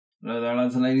Hello there,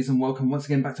 lads and ladies, and welcome once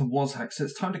again back to Wazhack. So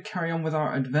it's time to carry on with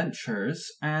our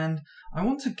adventures, and I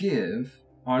want to give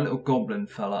our little goblin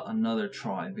fella another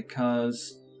try,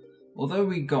 because although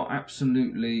we got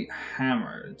absolutely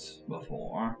hammered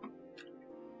before,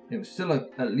 it was still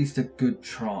at least a good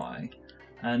try.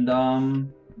 And,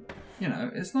 you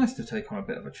know, it's nice to take on a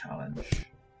bit of a challenge.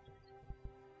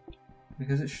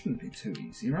 Because it shouldn't be too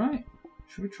easy, right?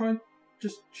 Should we try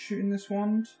just shooting this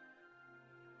wand?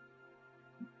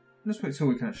 Let's wait till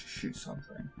we can actually shoot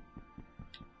something.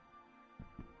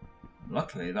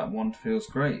 Luckily, that wand feels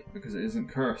great because it isn't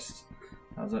cursed.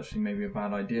 That was actually maybe a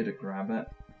bad idea to grab it.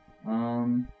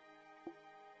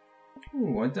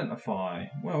 Ooh, identify.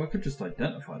 Well, we could just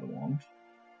identify the wand.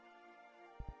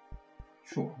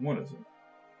 Sure, what is it?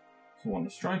 It's a wand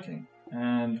of striking.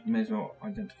 And may as well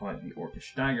identify the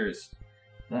orcish daggers.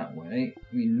 That way,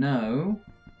 we know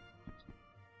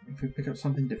if we pick up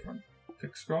something different.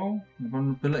 Fixed scroll,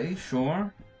 invulnerability,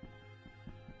 sure.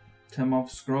 Temov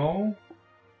scroll,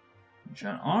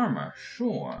 enchant armor,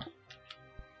 sure.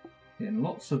 Getting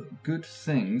lots of good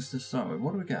things to start with.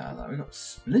 What do we get out of that? We got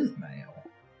splint mail.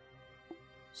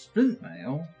 Splint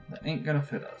mail that ain't gonna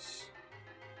fit us.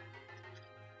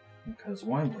 Because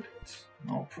why would it?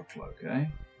 Not for cloak, eh?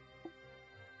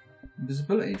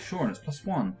 Invisibility, sure, and it's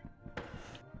 +1.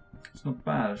 It's not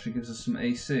bad, actually gives us some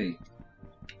AC.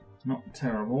 Not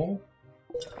terrible.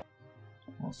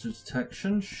 Monster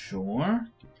detection, sure.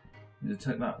 You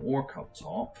detect that orc up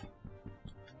top.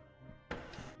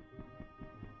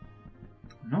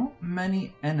 Not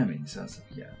many enemies as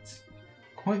of yet.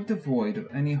 Quite devoid of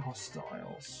any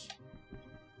hostiles.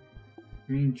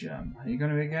 Green gem. Are you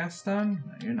going to be a gas stone?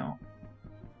 No, you're not.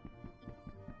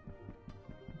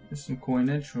 There's some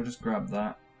coinage. We'll just grab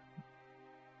that.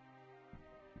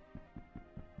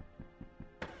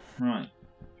 Right.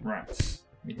 Rats.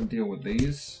 We can deal with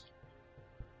these.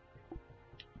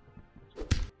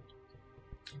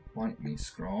 White meat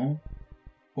scroll.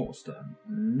 Portstone.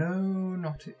 No,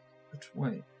 not it. But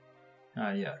wait.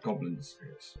 Ah, yeah, goblins.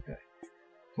 Yes, okay.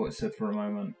 Thought it said for a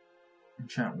moment.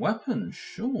 Enchant weapon,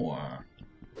 sure.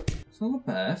 It's not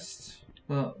the best,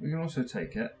 but we can also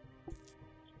take it.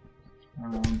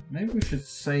 Maybe we should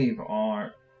save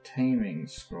our taming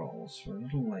scrolls for a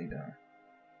little later.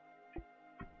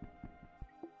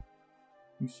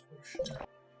 Use potion.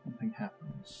 Nothing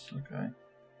happens. Okay.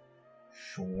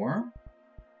 Sure.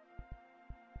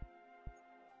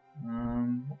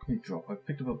 What can we drop? I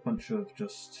picked up a bunch of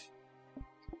just...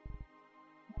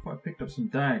 I thought I picked up some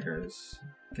daggers.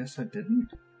 Guess I didn't.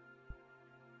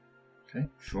 Okay,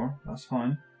 sure. That's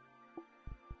fine.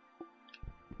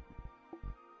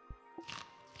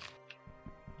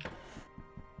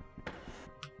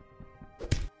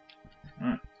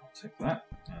 Alright, I'll take that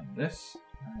and this.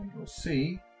 And we'll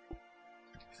see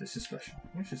if this is special,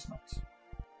 which is not.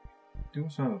 I do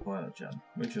also have a violet gem,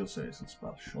 which you'll say isn't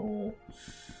special.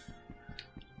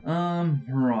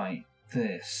 Right,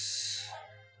 this.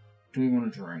 Do we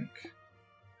want to drink?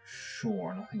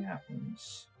 Sure, nothing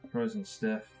happens. Frozen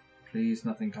stiff. Please,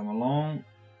 nothing come along.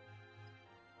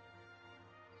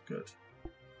 Good.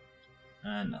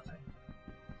 And nothing.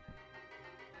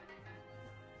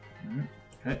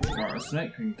 Okay, Garter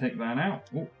Snake, we can take that out.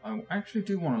 Oh, I actually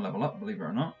do want to level up, believe it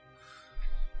or not.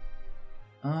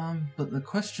 But the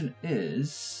question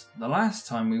is, the last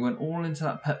time we went all into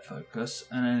that pet focus,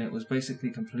 and then it was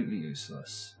basically completely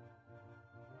useless.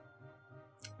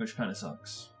 Which kind of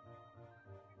sucks.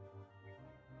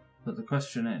 But the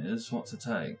question is, what to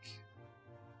take?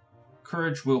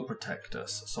 Courage will protect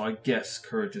us, so I guess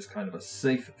courage is kind of a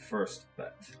safe first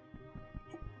bet.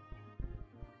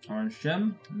 Orange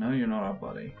gem? No, you're not our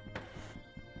buddy.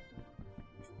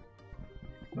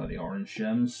 Bloody orange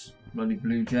gems. Bloody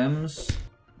blue gems.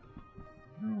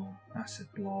 Oh, acid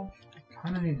blob. I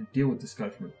kind of need to deal with this guy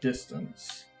from a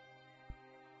distance.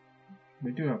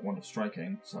 We do have one of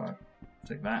striking, so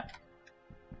take that.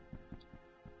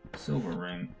 Silver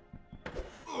ring.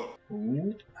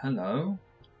 Ooh, hello.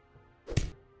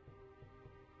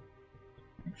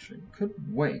 Actually, we could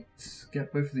wait,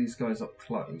 get both of these guys up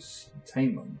close, and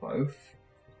tame them both.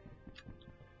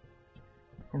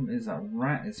 Problem is that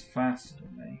rat is faster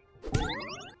than me.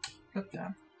 God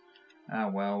damn. Ah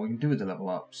well, we can do with the level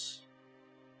ups.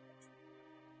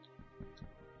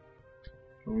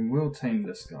 But we will tame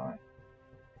this guy.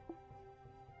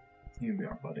 He'll be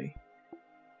our buddy.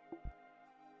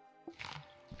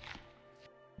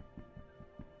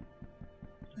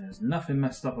 There's nothing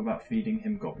messed up about feeding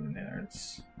him goblin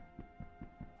innards.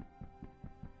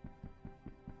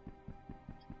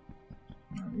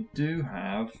 Now we do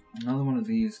have another one of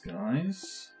these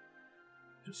guys.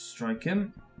 Just strike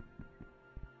him.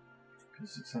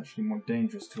 because it's actually more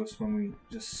dangerous to us when we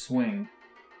just swing.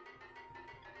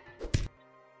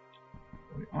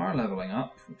 We are leveling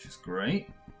up, which is great.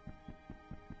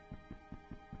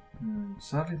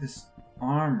 Sadly, this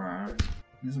armor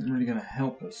isn't really going to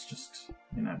help us, just,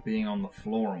 you know, being on the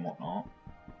floor and whatnot.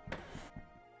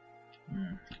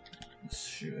 Let's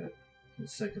shoot it, for the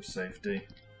sake of safety.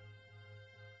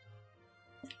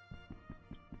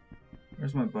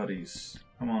 Where's my buddies?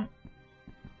 Come on.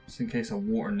 Just in case a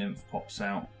water nymph pops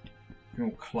out.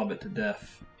 We'll club it to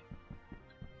death.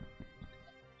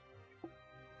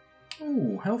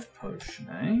 Ooh, health potion,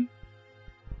 eh?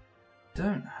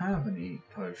 Don't have any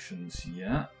potions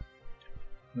yet.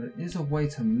 But it is a way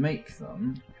to make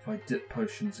them if I dip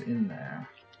potions in there.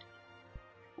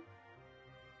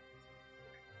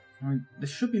 This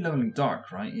should be leveling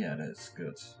dark, right? Yeah, it is.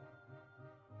 Good.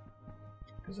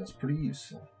 Because that's pretty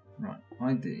useful. Right,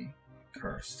 ID.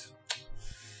 Cursed.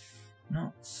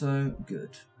 Not so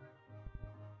good.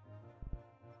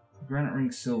 Granite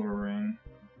ring, silver ring.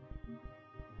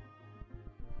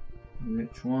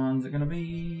 Which one's it going to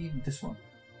be? This one.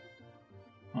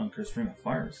 Uncursed ring of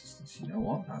fire resistance. You know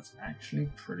what? That's actually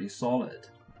pretty solid.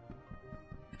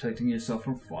 Protecting yourself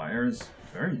from fire is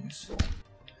very useful.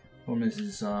 Problem is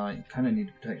you kind of need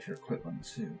to protect your equipment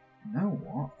too. You know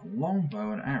what? A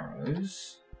longbow and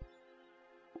arrows.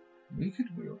 We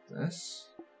could wield this.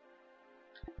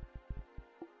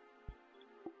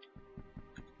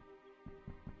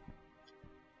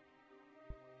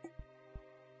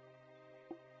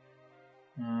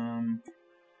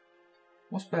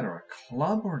 What's better, a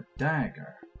club or a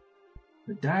dagger?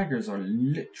 The daggers are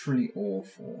literally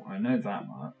awful. I know that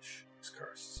much. It's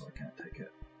cursed, so I can't take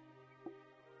it.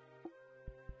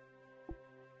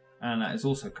 And that is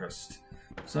also cursed.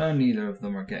 So neither of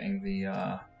them are getting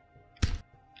the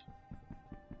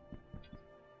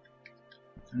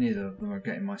neither of them are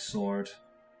getting my sword.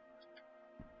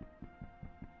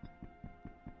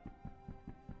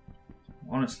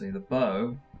 Honestly, the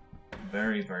bow,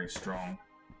 very, very strong.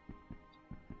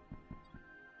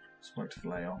 Spiked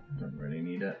flail, don't really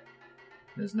need it.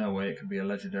 There's no way it could be a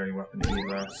legendary weapon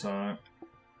either, so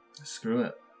screw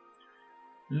it.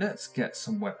 Let's get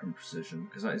some weapon precision,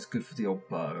 because that is good for the old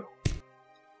bow.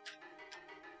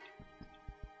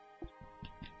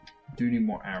 Do need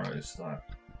more arrows though,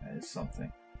 that is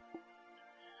something.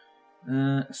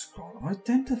 Scroll of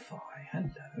Identify,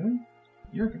 hello.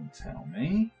 You're going to tell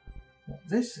me what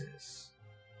this is.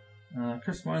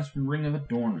 Crystallized Ring of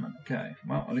Adornment. Okay,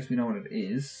 well, at least we know what it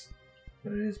is.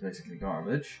 But it is basically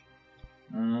garbage.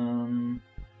 I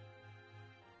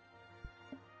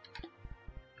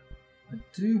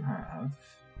do have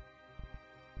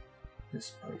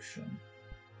this potion.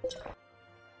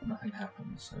 Nothing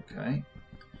happens, okay.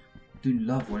 Do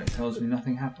love when it tells me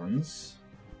nothing happens.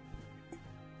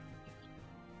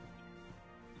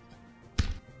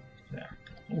 There,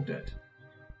 all dead.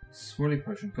 Swirly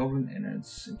potion, goblin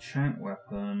innards, enchant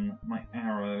weapon, my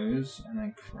arrows, and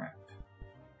then crap.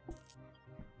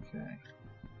 Okay,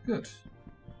 good.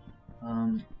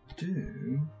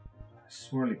 Do a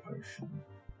swirly potion.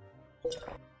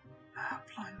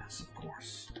 Blindness, of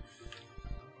course.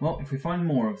 Well, if we find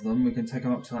more of them, we can take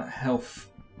them up to that health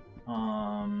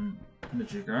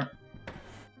majigger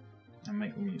and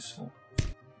make them useful.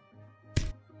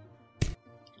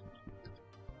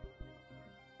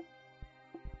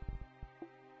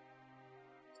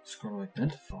 Scroll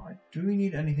identified. Do we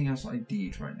need anything else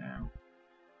ID'd right now?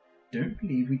 Don't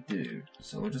believe we do,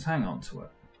 so we'll just hang on to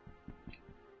it.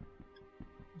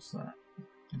 What's that?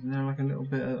 Isn't there like a little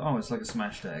bit of... Oh, it's like a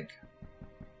smashed egg.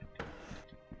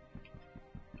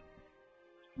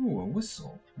 Ooh, a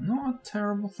whistle. Not a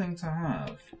terrible thing to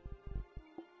have.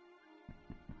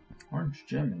 Orange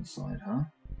gem inside, huh?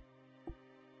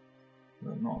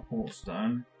 But not a port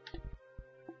stone.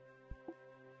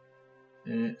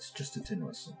 It's just a tin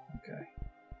whistle, okay.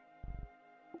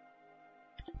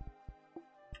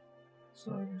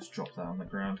 So I'm just drop that on the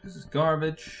ground because it's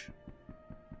garbage.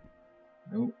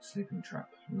 Oh, sleeping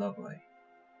trap. Lovely.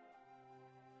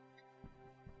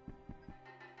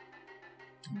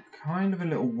 I'm kind of a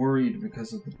little worried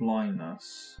because of the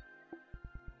blindness.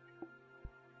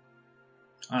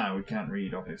 Ah, we can't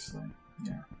read, obviously.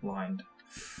 Yeah, blind.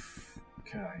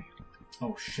 Okay.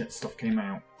 Oh shit, stuff came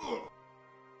out.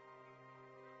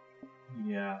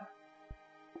 Yeah.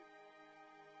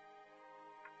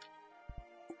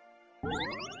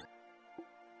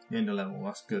 Gained a level,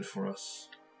 that's good for us.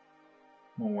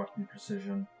 More weapon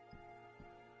precision.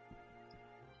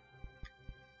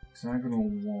 Hexagonal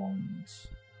wand.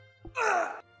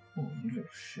 Oh, you little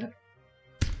shit.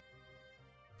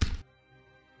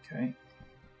 Okay.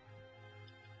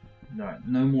 Right,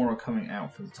 no more are coming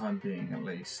out for the time being, at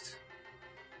least.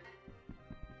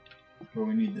 But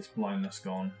we need this blindness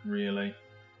gone, really.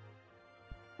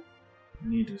 We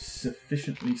need to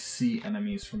sufficiently see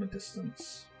enemies from a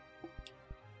distance.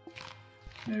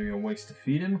 Maybe a waste to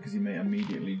feed him, because he may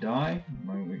immediately die the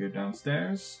moment we go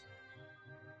downstairs.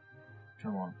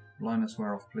 Come on, blindness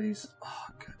wear off, please. Ah,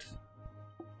 oh, good.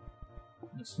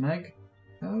 Miss Meg.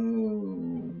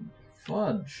 Oh,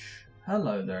 fudge.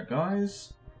 Hello there,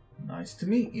 guys. Nice to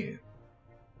meet you.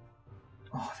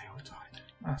 Oh, they all died.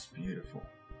 That's beautiful.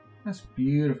 That's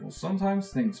beautiful. Sometimes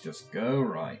things just go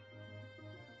right.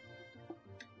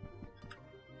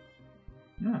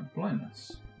 No,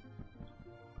 blindness.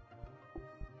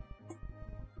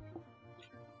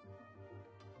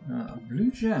 A blue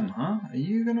gem, huh? Are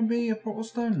you going to be a portal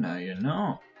stone? No, you're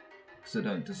not. Because I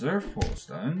don't deserve portal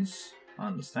stones. I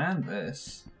understand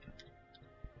this.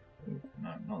 Ooh,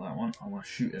 no, not that one. I want to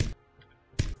shoot him.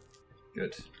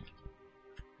 Good.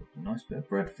 A nice bit of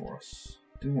bread for us.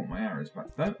 Do want my arrows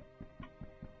back though.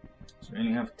 So we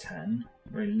only have 10.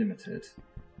 Very limited.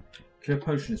 Clear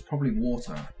potion is probably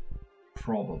water.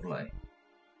 Probably.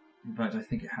 In fact, I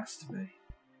think it has to be.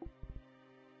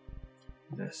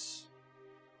 This.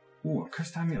 Ooh, a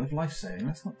cursed amulet of life saving.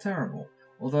 That's not terrible.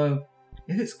 Although,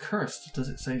 if it's cursed, does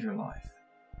it save your life?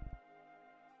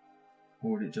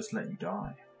 Or would it just let you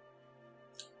die?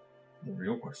 The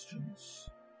real questions.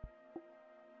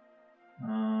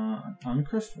 An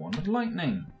uncursed wand of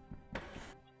lightning.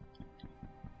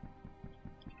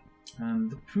 And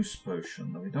the Puss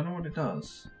potion, though we don't know what it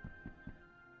does.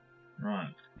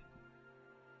 Right.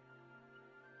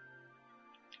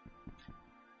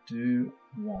 Do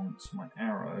want my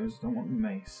arrows, don't want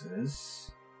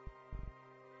maces.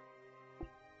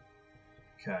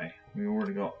 Okay, we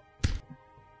already got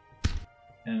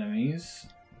enemies.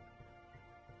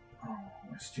 Oh,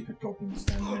 my stupid goblin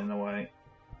standing in the way.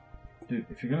 Dude,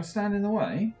 if you're going to stand in the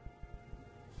way,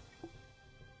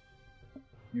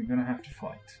 you're going to have to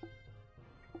fight.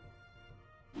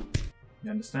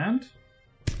 You understand?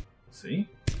 See?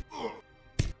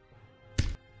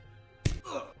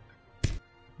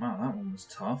 Wow, that one was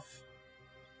tough.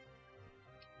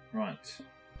 Right,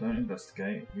 don't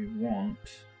investigate. We want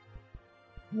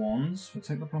wands. We'll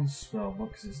take the bronze spell book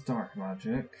because it's dark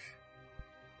magic.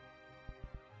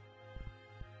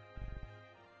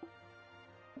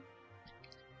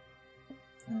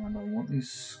 And I want these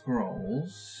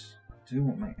scrolls. I do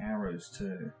want my arrows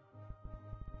too.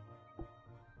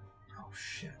 Oh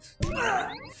shit.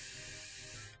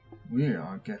 We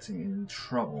are getting in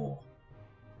trouble.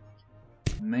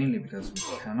 Mainly because we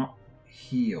cannot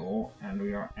heal and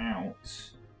we are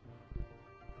out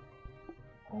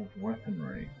of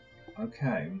weaponry.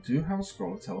 Okay, we do have a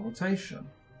scroll of teleportation,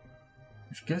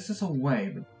 which gets us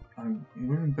away, but it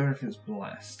would have been better if it was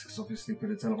blessed, because obviously we could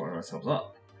have teleported ourselves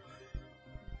up.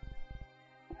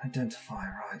 Identify,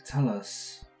 right, tell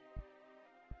us.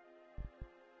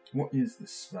 What is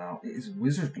this spell? It is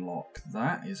Wizard Lock.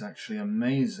 That is actually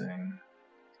amazing.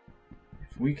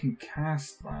 If we can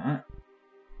cast that,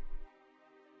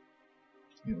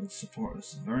 it would support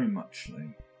us very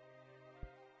muchly.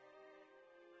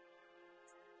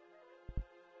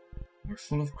 We're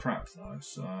full of crap though,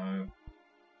 so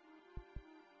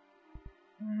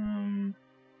don't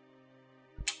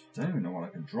even know what I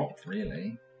can drop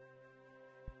really.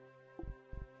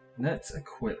 Let's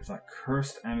equip that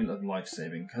cursed amulet of life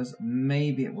saving, because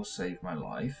maybe it will save my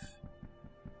life.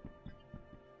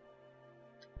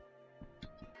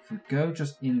 If we go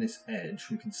just in this edge,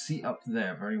 we can see up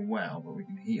there very well, but we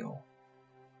can heal.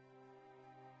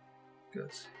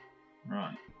 Good.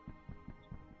 Right.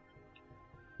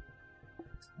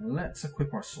 Let's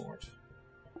equip our sword.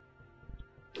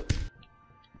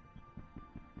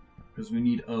 Because we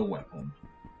need a weapon.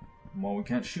 And while we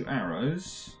can't shoot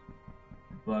arrows,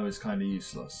 the bow is kind of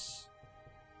useless.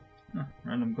 Huh,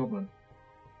 random goblin.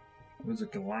 There's a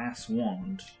glass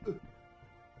wand.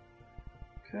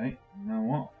 Okay, you know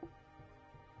what?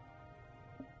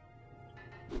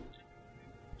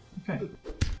 Okay,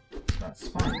 that's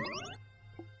fine.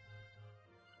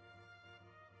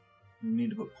 We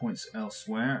need to put points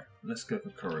elsewhere. Let's go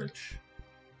for courage.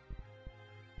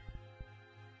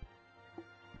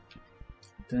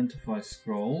 Identify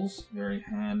scrolls, very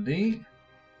handy.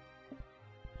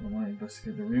 I want to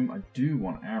investigate the room. I do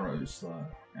want arrows though.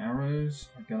 Arrows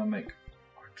are gonna make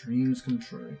our dreams come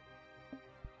true.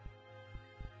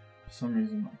 For some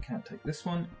reason I can't take this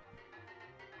one.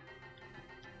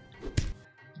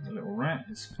 The little rat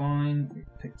is fine. We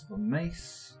picked up a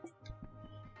mace.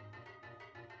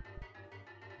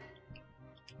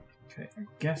 Okay, I'm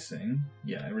guessing,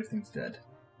 yeah, everything's dead.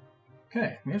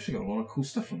 Okay, we actually got a lot of cool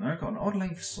stuff from there. Got an odd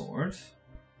length sword.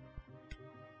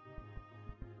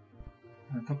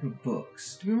 And a couple of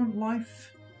books. Do we want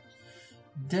life?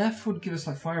 Death would give us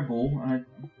like fireball, and I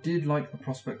did like the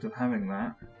prospect of having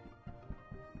that.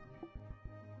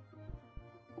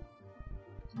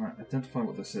 Alright, identify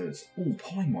what this is. Oh,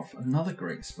 polymorph, another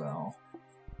great spell.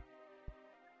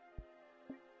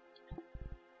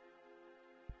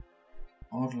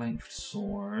 Odd length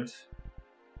sword.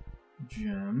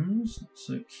 Gems, not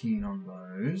so keen on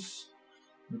those.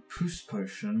 The boost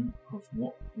potion of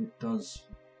what it does.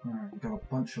 We've got a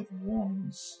bunch of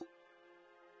wands.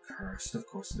 Cursed, of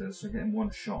course it is. We're getting one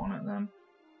shot on it then.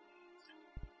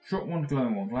 Short wand,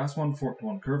 glowing wand, glass wand, forked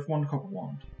wand, curved wand, copper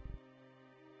wand.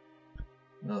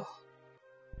 Ugh.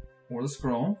 Or the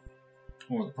scroll,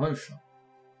 or the potion.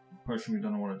 The potion, we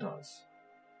don't know what it does.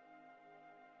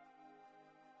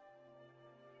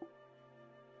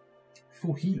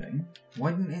 Full healing?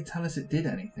 Why didn't it tell us it did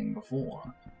anything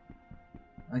before?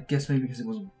 I guess maybe because it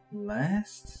was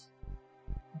blessed?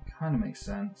 That kind of makes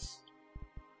sense.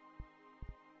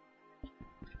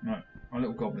 Right, our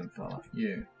little goblin fella.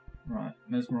 You. Right,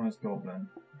 mesmerized goblin.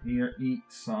 Here, eat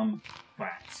some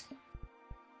bat.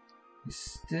 He's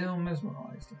still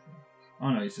mesmerized, I think.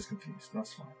 Oh no, he's just confused.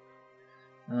 That's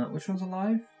fine. Which one's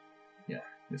alive? Yeah,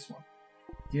 this one.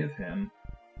 Give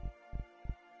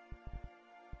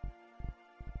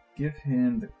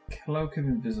him the Cloak of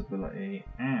Invisibility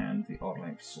and the Odd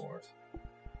Length Sword.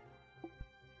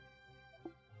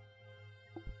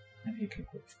 And he can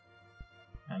quit.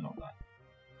 And not that.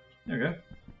 There we go.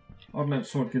 Odd Length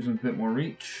Sword gives him a bit more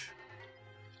reach.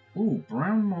 Ooh,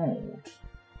 brown mold.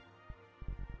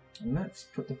 Let's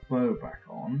put the bow back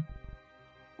on.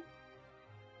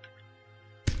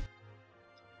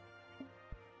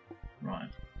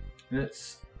 Right.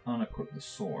 Let's unequip the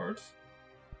sword.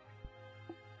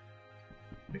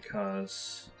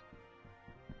 Because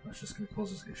that's just going to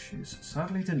cause us issues.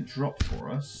 Sadly, it didn't drop for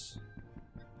us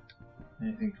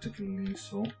anything particularly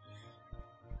useful.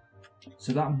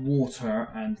 So that water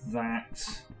and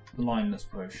that blindness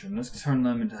potion, let's turn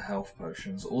them into health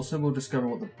potions. Also, we'll discover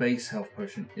what the base health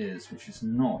potion is, which is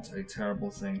not a terrible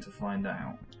thing to find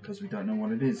out, because we don't know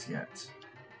what it is yet.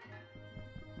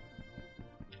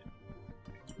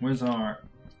 Where's our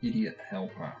idiot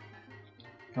helper?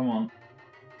 Come on.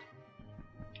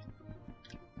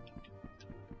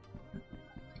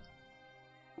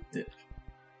 Dip.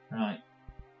 Right.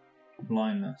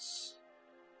 Blindness.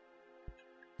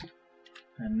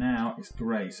 And now it's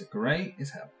grey. So grey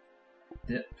is health.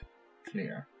 Dip.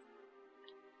 Clear.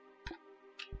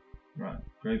 Right.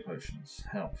 Grey potions.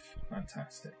 Health.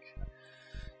 Fantastic.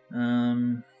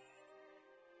 Is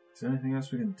there anything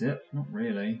else we can dip? Not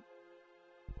really.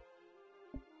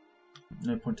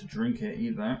 No point to drink it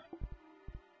either.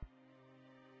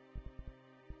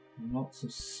 Lots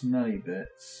of smelly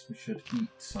bits. We should eat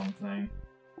something.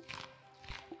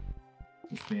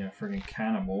 Just being a friggin'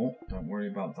 cannibal. Don't worry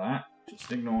about that.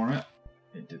 Just ignore it.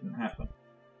 It didn't happen.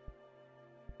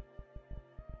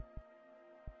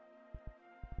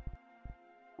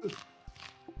 Just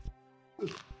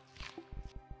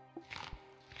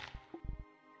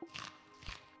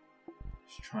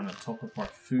trying to top up our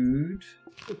food.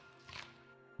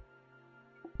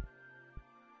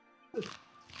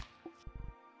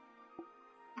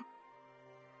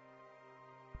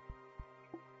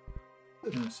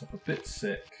 Getting myself a bit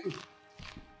sick.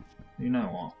 You know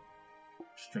what?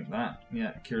 Just drink that.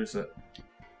 Yeah, it cures it.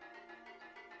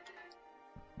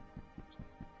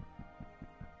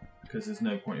 Because there's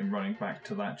no point in running back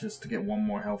to that just to get one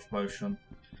more health potion.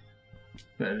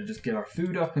 Better to just get our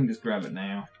food up and just grab it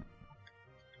now.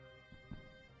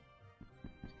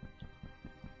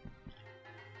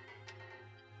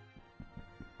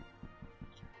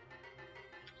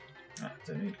 Ah,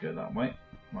 don't need to go that way.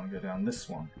 I want to go down this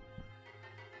one.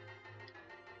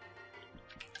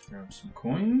 Grab some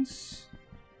coins.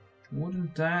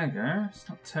 Wooden dagger. It's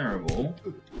not terrible.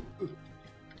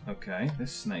 Okay,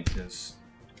 this snake is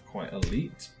quite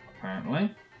elite,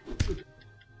 apparently.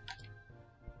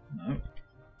 No.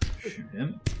 Shoot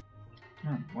him.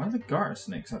 Man, why are the garter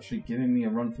snakes actually giving me a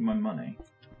run for my money?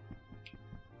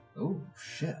 Oh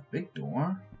shit, big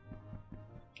door.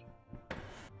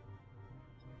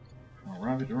 A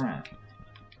rabbit rat.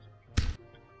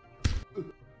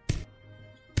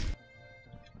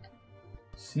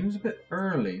 Seems a bit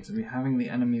early to be having the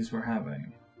enemies we're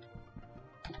having.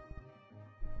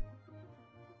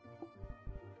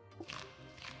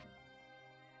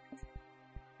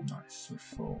 Nice, we're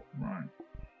full. Right.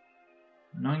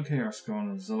 9k Arsko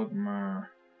and a Zulgmar.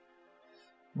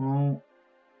 Well,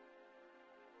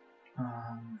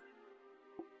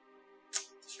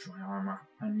 let's Destroy armor.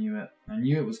 I knew it. I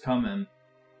knew it was coming.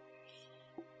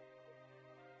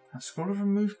 A scroll of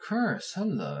remove curse.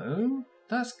 Hello.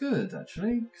 That's good,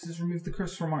 actually, because it's removed the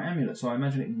curse from our amulet, so I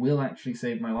imagine it will actually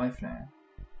save my life now.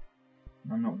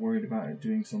 I'm not worried about it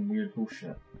doing some weird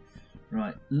bullshit.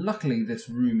 Right, luckily this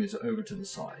room is over to the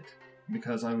side,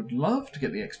 because I would love to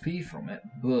get the XP from it,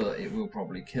 but it will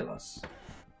probably kill us.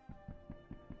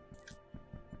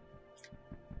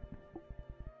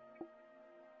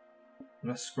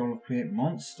 Let's scroll of create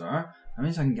monster. That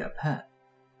means I can get a pet.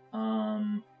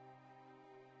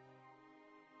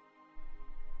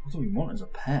 What do we want as a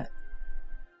pet?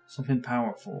 Something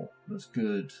powerful, that's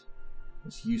good,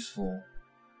 that's useful.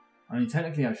 I mean,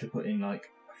 technically I should put in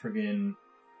like a friggin'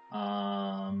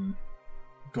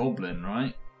 goblin,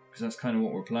 right? Because that's kind of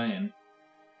what we're playing.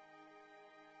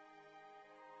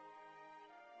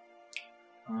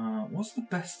 What's the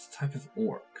best type of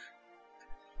orc?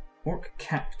 Orc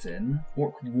captain,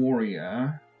 orc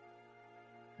warrior.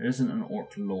 There isn't an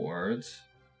orc lord.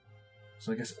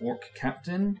 So I guess orc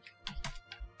captain?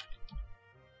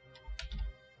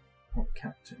 Orc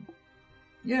captain.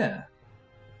 Yeah.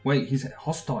 Wait, he's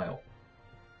hostile.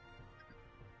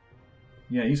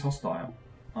 Yeah, he's hostile.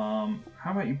 How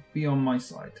about you be on my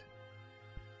side?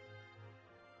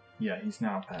 Yeah, he's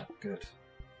now a pet. Good.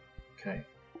 Okay.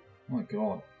 Oh my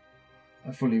god.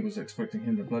 I fully was expecting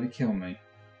him to bloody kill me.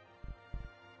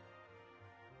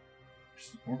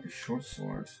 Just an orcish short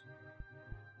sword.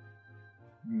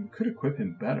 We could equip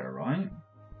him better, right?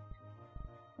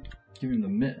 Give him the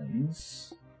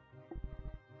mittens.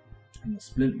 And the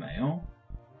splint mail.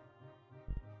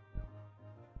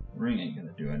 The ring ain't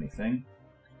gonna do anything.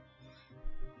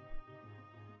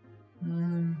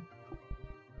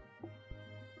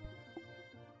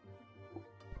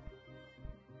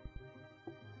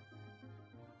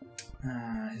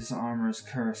 His armor is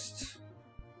cursed.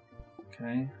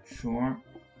 Okay, sure.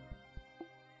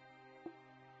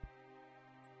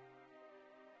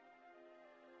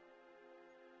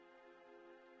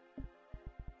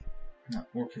 That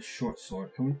orcish short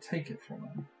sword. Can we take it from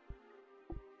him?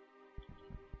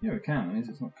 Yeah, we can. That means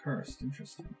it's not cursed.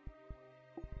 Interesting.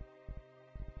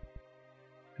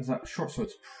 Because that short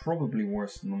sword's probably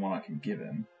worse than the one I can give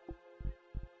him.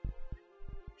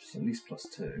 Which is at least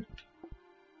 +2.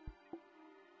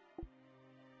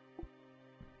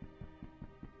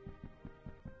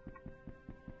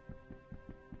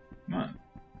 Right.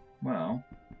 Well,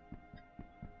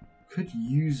 could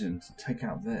use him to take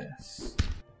out this.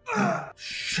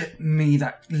 Shit me,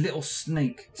 that little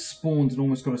snake spawned and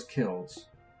almost got us killed.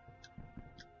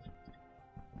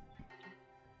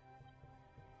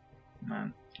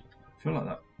 Man, I feel like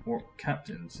that orc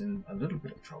captain's in a little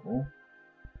bit of trouble.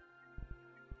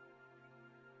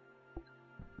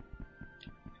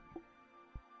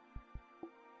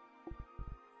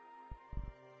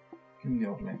 Give him the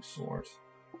old lame sword.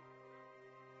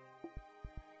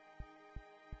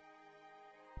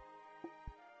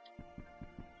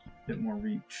 Bit more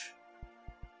reach.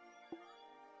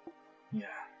 Yeah.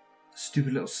 A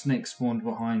stupid little snake spawned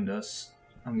behind us,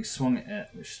 and we swung at it,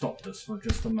 which stopped us for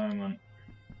just a moment.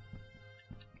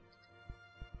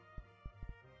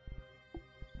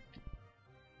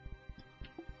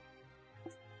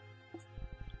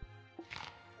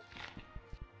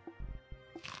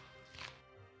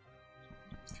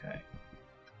 Okay.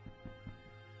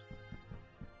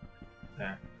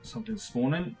 There. Something's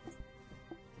spawning.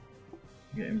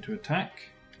 Get him to attack.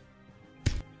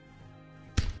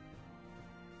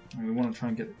 And we want to try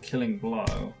and get the killing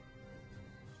blow.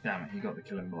 Damn it, he got the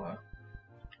killing blow.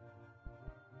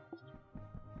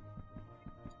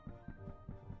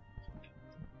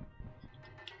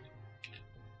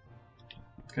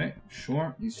 Okay,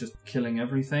 sure, he's just killing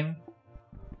everything.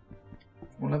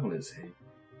 What level is he?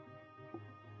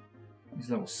 He's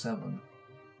level 7.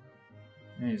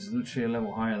 Yeah, he's literally a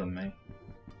level higher than me.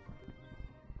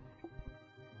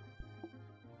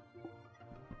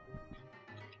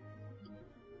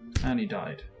 And he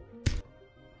died.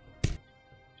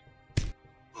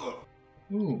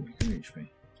 Ooh, he can reach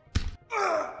me.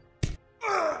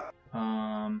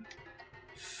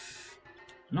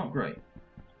 Not great.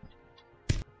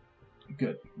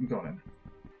 Good, we got him.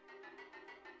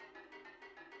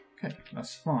 Okay,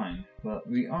 that's fine, but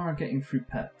we are getting through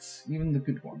pets, even the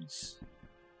good ones.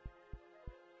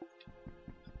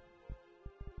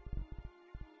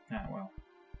 Ah, well.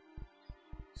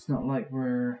 It's not like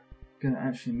we're gonna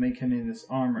actually make any of this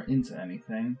armor into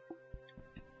anything.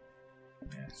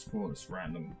 Yeah, screw all this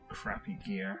random crappy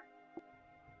gear.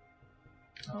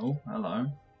 Oh,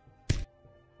 hello.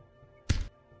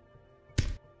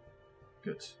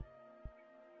 Good.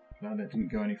 Glad it didn't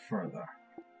go any further.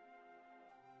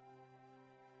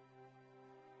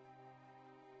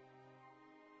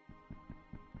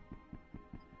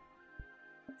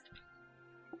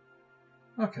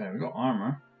 Okay, we got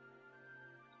armor.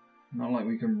 Not like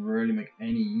we can really make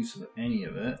any use of any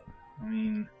of it. I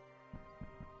mean,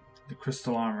 the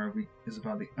crystal armor is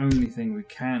about the only thing we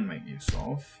can make use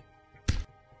of.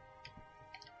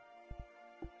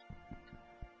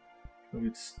 But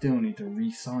we'd still need to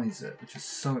resize it, which is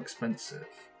so expensive.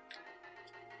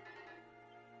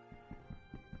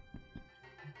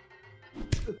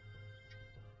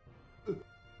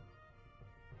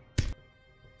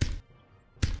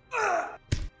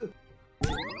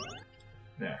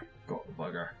 There, got the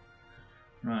bugger.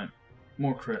 Right,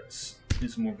 more crits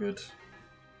is more good.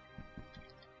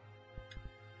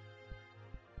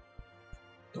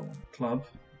 Don't want the club.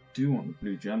 Do want the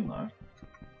blue gem though.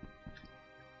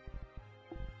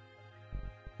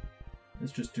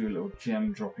 Let's just do a little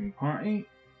gem dropping party.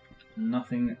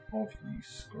 Nothing of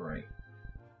use. Great.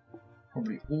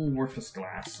 Probably all worthless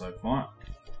glass so far.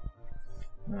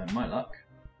 My luck.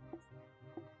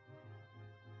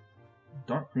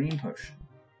 Dark green potion.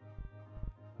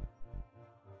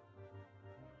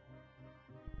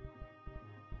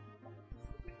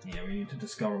 Yeah, we need to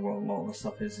discover what a lot of the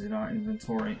stuff is in our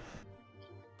inventory.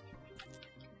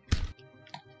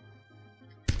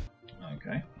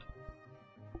 Okay.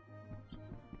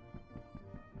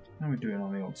 How are we doing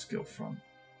on the old skill front?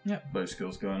 Yep, bow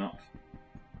skill's going up.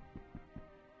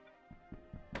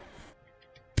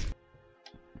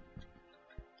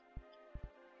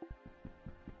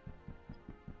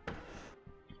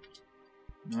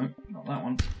 Nope, not that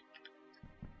one.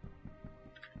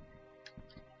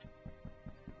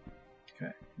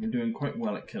 Okay, we're doing quite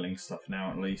well at killing stuff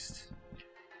now at least.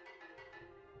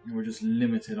 We're just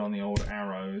limited on the old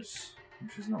arrows,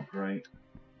 which is not great.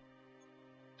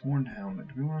 Horned helmet.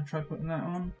 Do we want to try putting that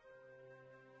on?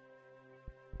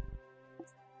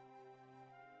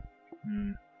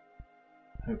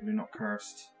 Hopefully not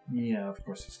cursed. Yeah, of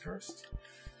course it's cursed.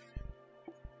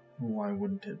 Why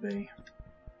wouldn't it be?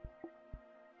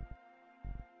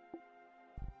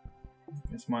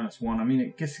 It's -1. I mean,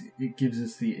 I guess it gives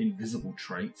us the invisible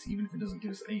traits, even if it doesn't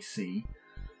give us AC.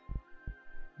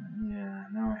 Yeah,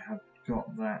 now I have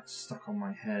got that stuck on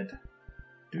my head.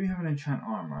 Do we have an enchant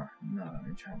armor? No,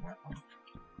 enchant weapon.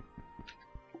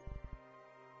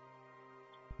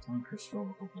 Anchor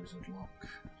spellbook wizard lock.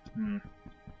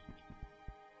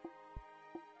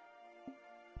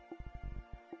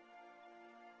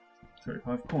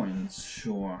 35 coins,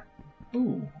 sure.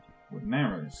 Ooh, wooden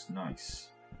arrows, nice.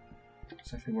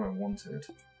 Exactly what I wanted.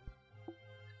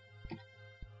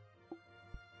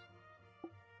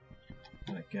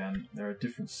 And again, they're a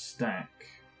different stack.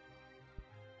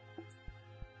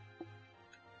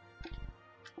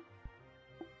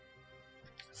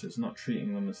 So it's not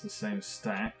treating them as the same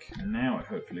stack. And now it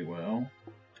hopefully will.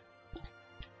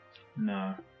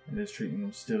 No, it is treating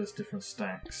them still as different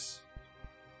stacks.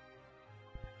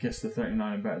 Guess the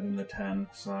 39 are better than the 10,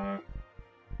 so...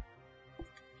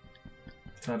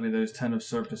 Sadly those 10 have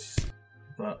served us,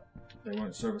 but they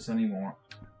won't serve us anymore.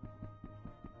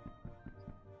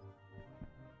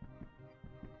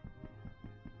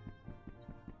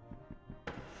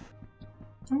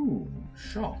 Ooh,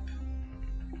 shop.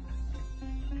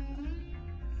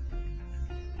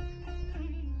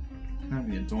 Can't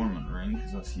be a dormant ring,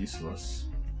 because that's useless.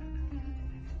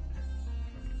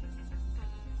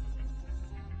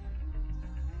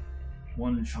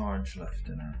 One charge left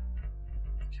in it.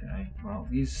 Okay, well,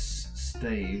 these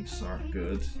staves are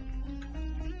good.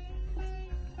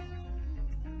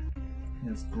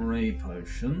 Here's grey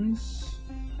potions.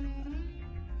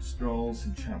 Scrolls,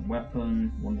 enchant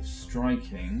weapon, one of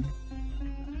striking.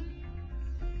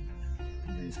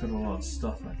 Yeah, he's got a lot of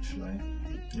stuff actually.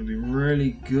 It'd be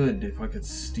really good if I could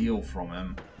steal from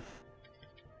him.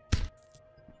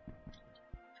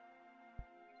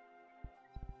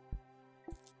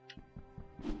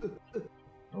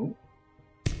 Oh.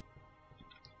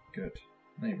 Good.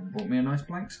 They even brought me a nice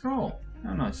blank scroll.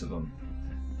 How nice of them.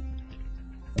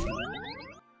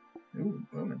 Ooh,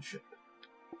 bowmanship.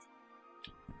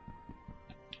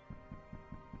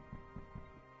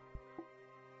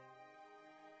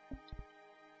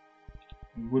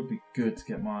 It would be good to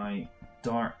get my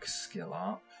dark skill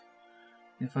up.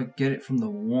 If I get it from the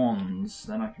wands,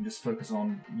 then I can just focus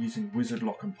on using wizard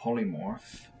lock and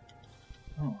polymorph.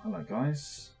 Oh, hello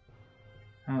guys.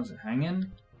 How's it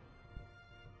hanging?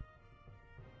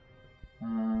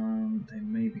 They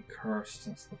may be cursed,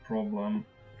 that's the problem.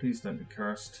 Please don't be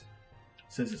cursed.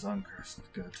 It says it's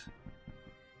uncursed, good.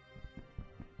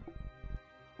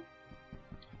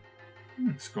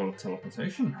 Scroll of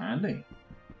teleportation, handy.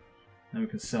 Then we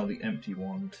can sell the empty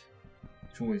wand.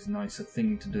 It's always a nicer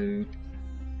thing to do.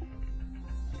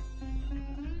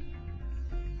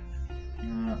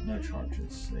 No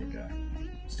charges. There you go.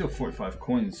 Still 45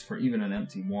 coins for even an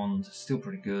empty wand. Still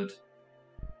pretty good.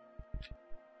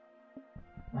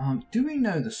 Do we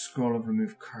know the Scroll of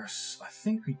Remove Curse? I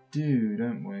think we do,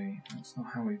 don't we? That's not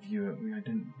how we view it. We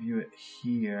didn't view it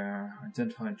here.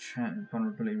 Identify enchantment,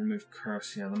 vulnerability, remove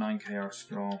curse. Yeah, the 9KR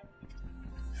scroll.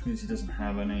 Which means he doesn't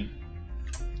have any.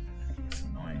 That's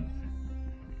annoying.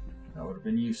 That would have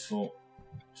been useful.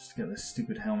 Just to get this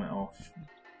stupid helmet off.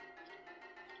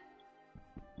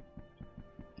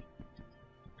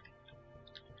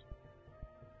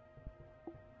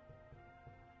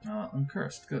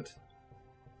 Uncursed, good.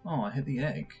 Oh, I hit the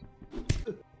egg.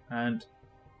 And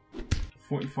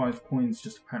 45 coins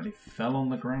just apparently fell on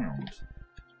the ground.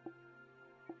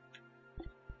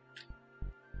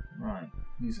 Right,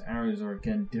 these arrows are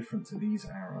again different to these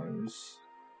arrows.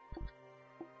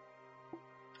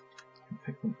 I can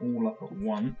pick them all up at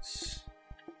once.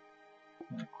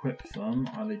 And equip them.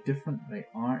 Are they different? They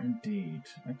are indeed.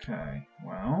 Okay,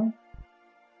 well...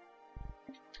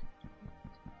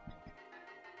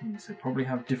 So they probably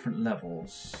have different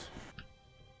levels.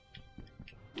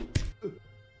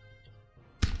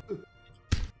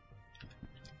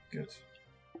 Good.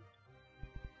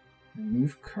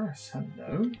 Remove curse,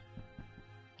 hello.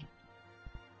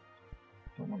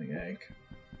 Don't want the egg.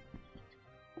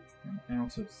 And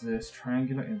out of this,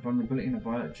 triangular invulnerability and a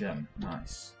violet gem.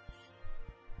 Nice.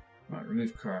 Right,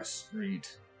 remove curse. Read.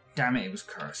 Damn it, it was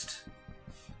cursed.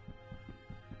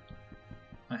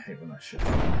 I hate when that shit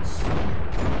happens.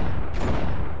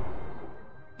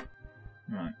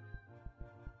 Right.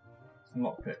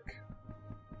 Lockpick.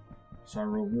 It's our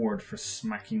reward for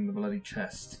smacking the bloody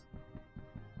chest.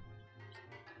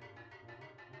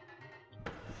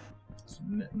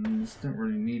 Some mittens. Don't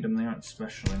really need them, they aren't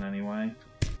special in any way.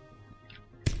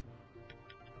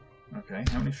 Okay,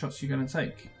 how many shots are you going to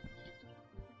take?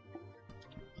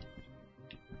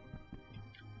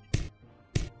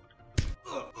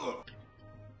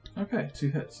 Okay, 2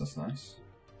 hits, that's nice.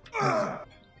 Zap.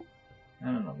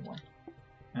 And another one.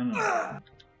 And another one.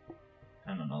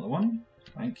 And another one.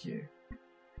 Thank you.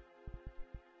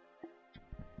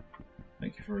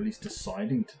 Thank you for at least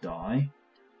deciding to die.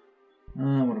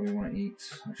 What do we want to eat?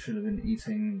 I should have been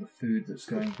eating the food that's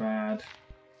going bad.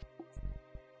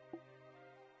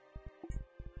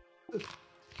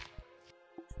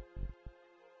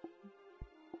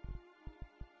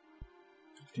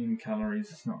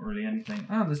 Calories, it's not really anything.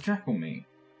 Ah, there's jackal meat.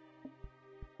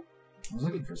 I was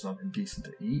looking for something decent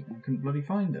to eat and I couldn't bloody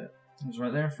find it. It was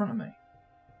right there in front of me.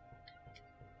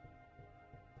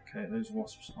 Okay, those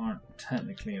wasps aren't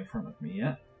technically in front of me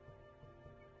yet.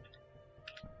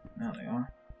 Now they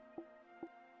are.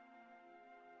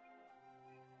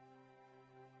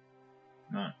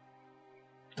 Right.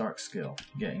 Dark skill,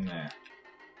 getting there.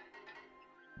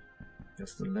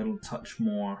 Just a little touch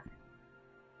more.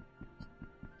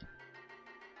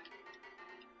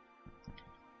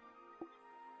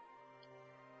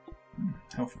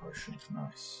 Health potion,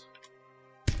 nice.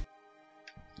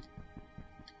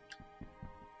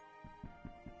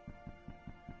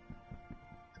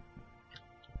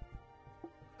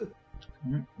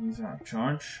 He's out of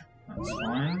charge, that's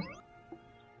fine.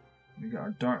 We got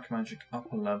our dark magic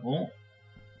upper level.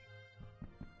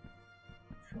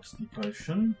 Frosty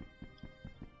potion.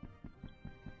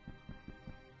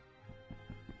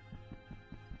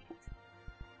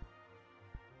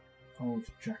 Old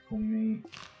jackal meat.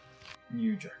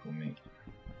 New jackal meat.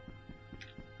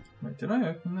 Wait, did I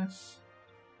open this?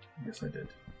 I guess I did.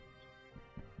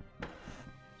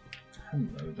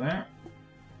 Hello there.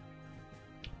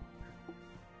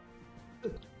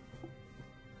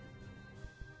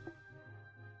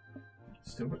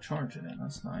 Still got charge in it,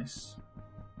 that's nice.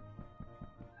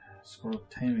 Scroll of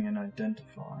taming and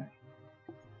identify.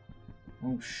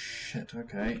 Oh shit,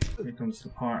 okay. Here comes the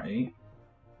party.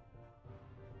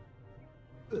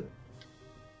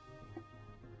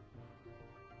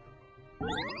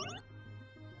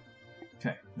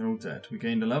 Okay, they're all dead. We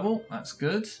gained a level, that's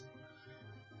good.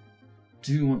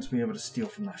 Do want to be able to steal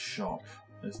from that shop,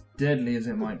 as deadly as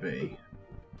it might be.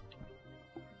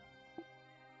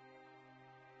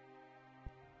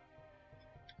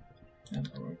 And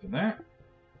over there.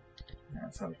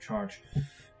 That's out of charge.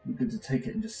 Be good to take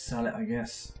it and just sell it, I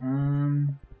guess.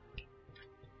 Man,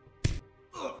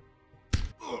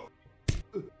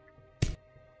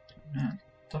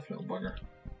 tough little bugger.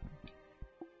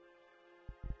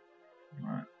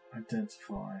 Right,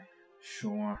 identify.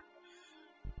 Sure.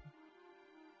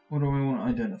 What do I want to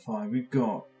identify? We've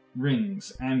got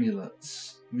rings,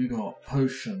 amulets, we got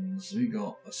potions, we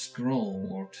got a scroll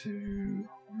or two,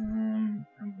 and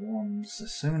wands.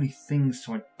 There's so many things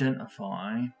to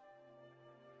identify.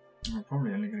 I'm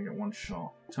probably only going to get one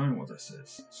shot. Tell me what this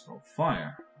is. It's called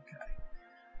fire. Okay.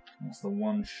 That's the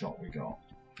one shot we got.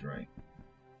 Great.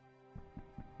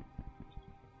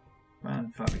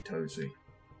 Man, Fabby Tozy.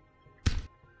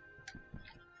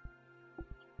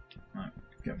 Right,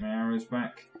 get my arrows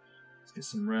back. Let's get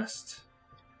some rest.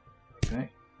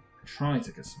 Okay. Try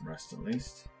to get some rest at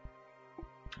least.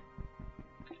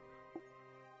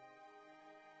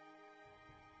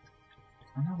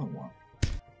 Another one.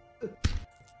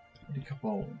 Bloody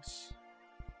kobolds.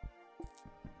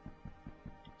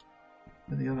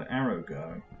 Where'd the other arrow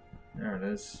go? There it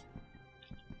is.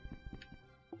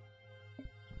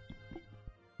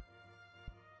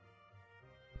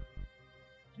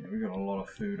 Yeah, we got a lot of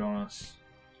food on us.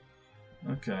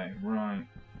 Okay, right.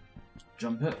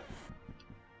 Jump it.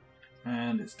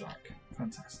 And it's dark.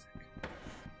 Fantastic.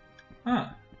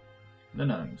 Ah! The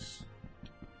gnomes.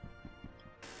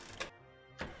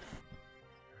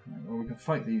 Right, well, we can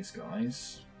fight these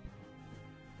guys.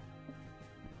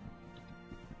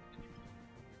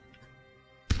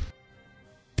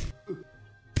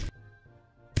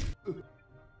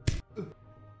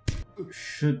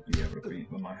 Should be able to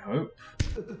beat them, I hope.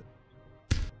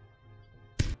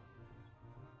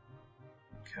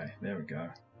 Okay, there we go.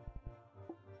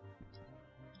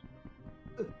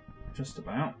 Just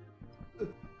about.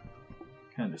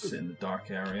 Can't just sit in the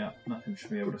dark area. Nothing should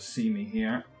be able to see me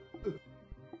here.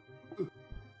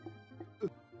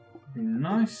 It'd be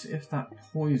nice if that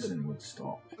poison would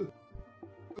stop.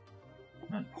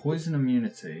 And poison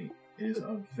immunity is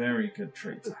a very good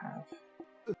trait to have.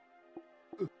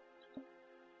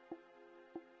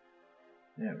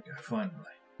 There we go, finally.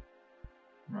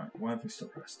 Right, why have we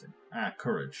stopped resting? Ah,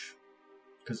 courage.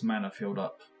 Because mana filled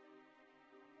up.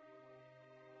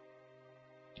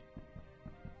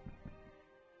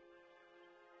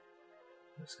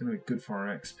 It's going to be good for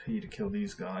our XP to kill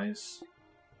these guys.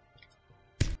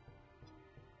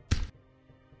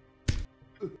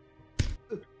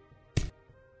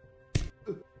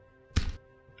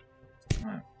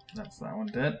 Right, that's that one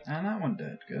dead, and that one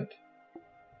dead. Good.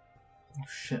 Oh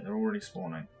shit, they're already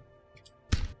spawning.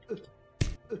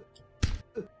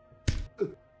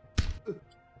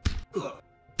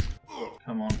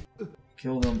 Come on,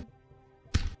 kill them.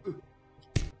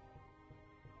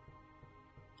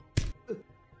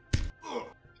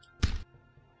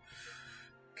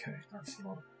 Okay, that's a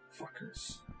lot of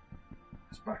fuckers.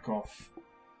 Let's back off.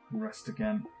 Rest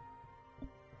again.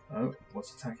 Oh,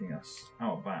 what's attacking us?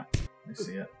 Oh, a bat. I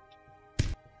see it.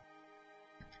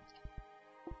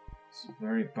 It's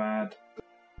very bad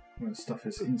when stuff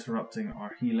is interrupting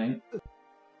our healing.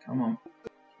 Come on,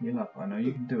 heal up. I know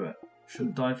you can do it.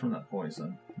 Shouldn't die from that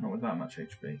poison. Not with that much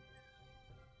HP.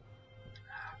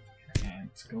 Fucking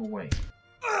ants, go away.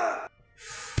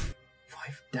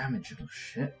 5 damage, little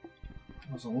shit.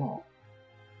 That was a lot.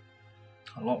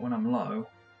 A lot when I'm low.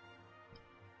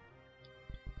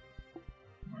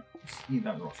 Right, let's eat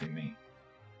that rotty meat.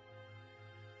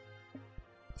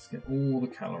 Let's get all the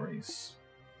calories.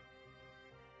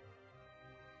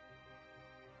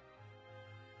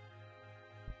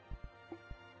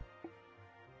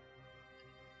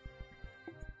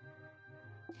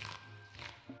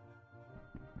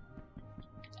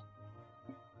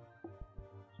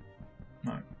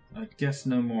 I guess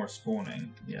no more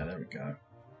spawning. Yeah, there we go.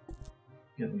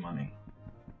 Get the money.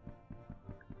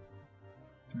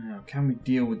 Now, can we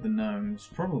deal with the gnomes?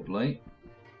 Probably.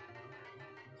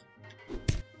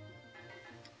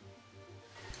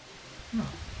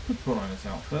 Oh, could put on his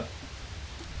outfit.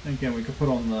 And again, we could put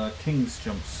on the king's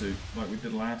jumpsuit like we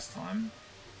did last time.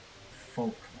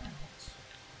 Folk mount.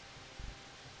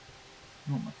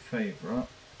 Not my favourite.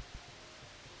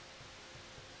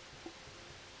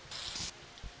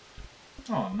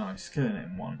 Oh, nice. Killing it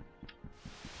in one.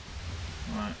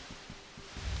 Right.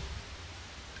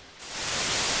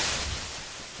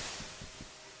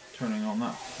 Turning on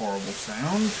that horrible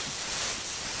sound.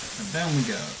 And down we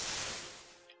go.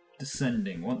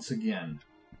 Descending once again.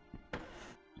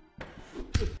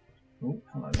 Oh,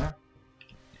 hello there.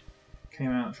 Came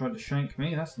out and tried to shank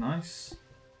me. That's nice.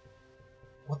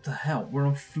 What the hell? We're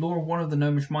on floor 1 of the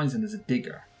gnomish mines and there's a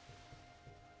digger.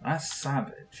 That's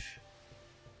savage.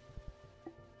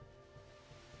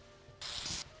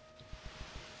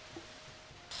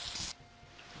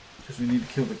 Because we need to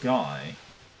kill the guy.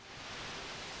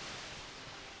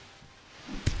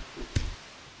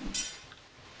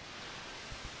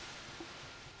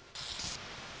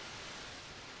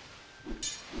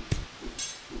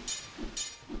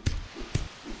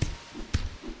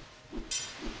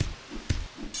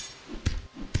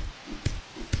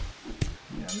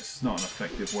 Yeah, this is not an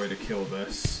effective way to kill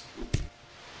this.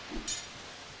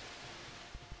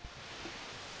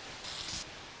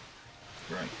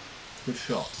 Great. Good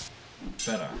shot.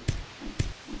 Better.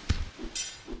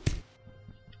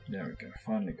 There we go.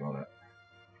 Finally got it.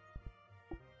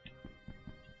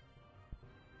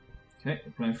 Okay,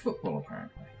 we're playing football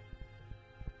apparently.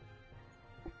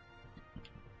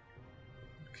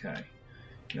 Okay.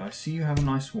 Yeah, I see you have a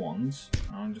nice wand.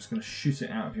 I'm just going to shoot it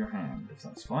out of your hand, if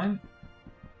that's fine.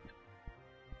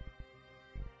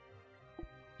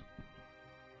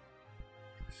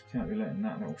 Just can't be letting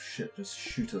that little shit just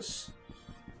shoot us.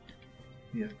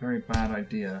 Yeah, very bad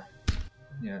idea.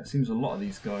 Yeah, it seems a lot of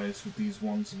these guys with these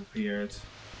wands have appeared.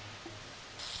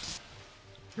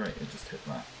 Great, it just hit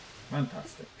that.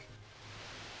 Fantastic.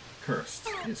 Cursed.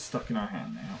 It's stuck in our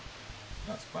hand now.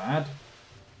 That's bad.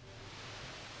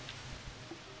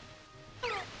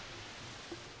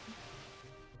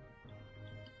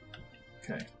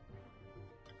 Okay.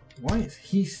 Why is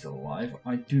he still alive?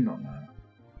 I do not know.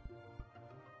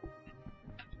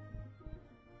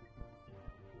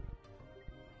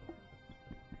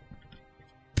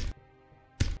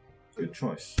 Good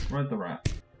choice. Ride the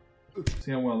rat.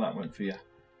 See how well that went for you.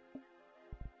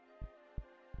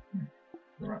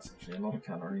 The rat's actually a lot of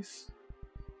calories.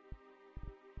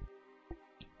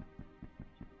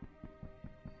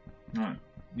 Right,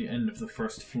 the end of the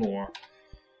first floor.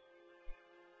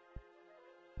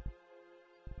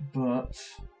 But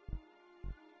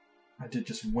I did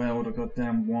just weld a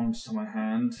goddamn wand to my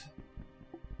hand.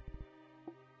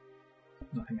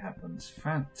 Nothing happens.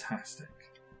 Fantastic.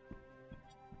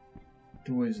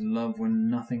 I always love when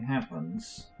nothing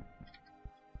happens.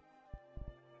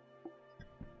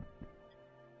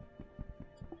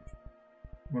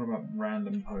 What about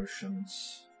random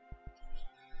potions?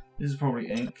 This is probably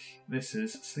ink. This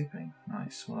is sleeping.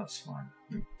 Nice. Well, that's fine.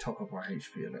 We top up our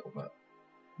HP a little bit.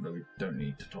 Though we don't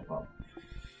need to top up.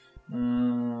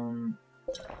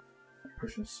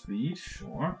 Potion of speed.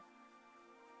 Sure.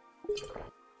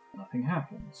 Nothing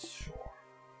happens. Sure.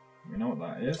 We know what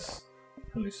that is.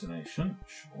 Hallucination.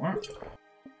 Sure.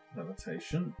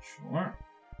 Levitation. Sure.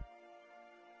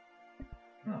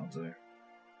 That'll do.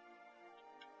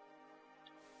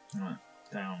 Alright,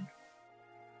 down.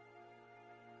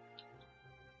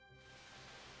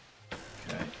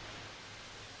 Okay.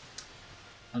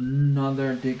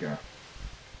 Another digger.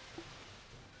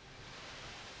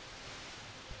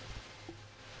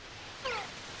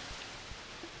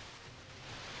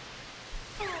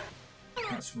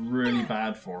 That's really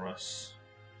bad for us.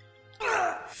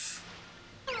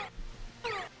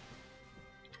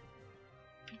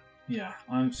 Yeah,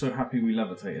 I'm so happy we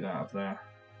levitated out of there.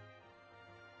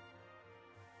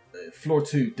 Floor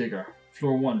 2, digger.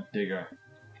 Floor 1, digger.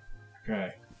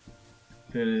 Okay.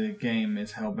 Clearly the game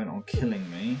is hellbent on killing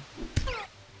me.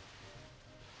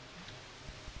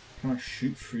 Can I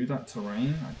shoot through that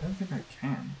terrain? I don't think I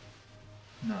can.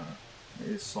 No, it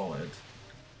is solid.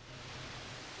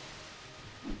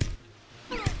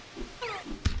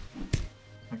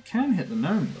 I can hit the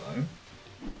gnome though.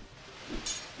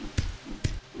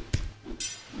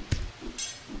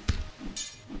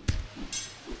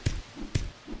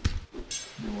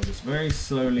 And we'll just very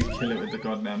slowly kill it with the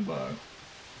goddamn bow.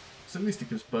 So at least it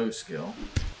gives bow skill.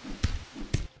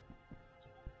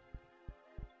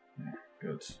 Yeah,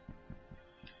 good.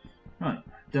 Right,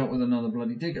 dealt with another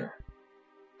bloody digger.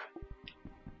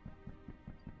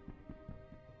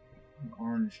 An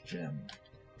orange gem.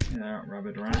 Yeah,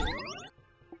 rabbit rat.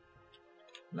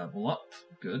 Level up,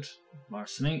 good.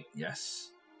 Larceny, yes.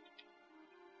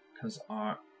 Because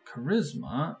our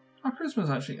charisma is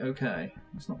actually okay.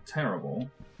 It's not terrible.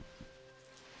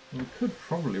 We could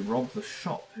probably rob the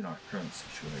shop in our current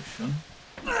situation.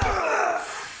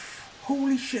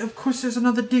 Holy shit, of course there's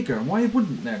another digger. Why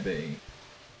wouldn't there be?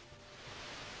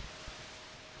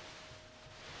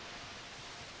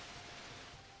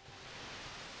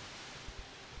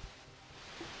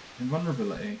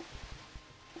 Invulnerability.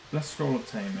 Less scroll of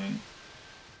taming.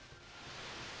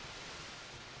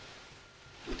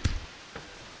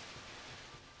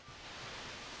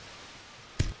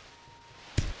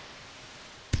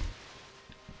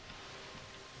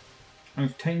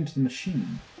 I've tamed the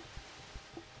machine.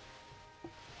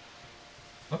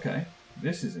 Okay,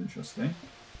 this is interesting.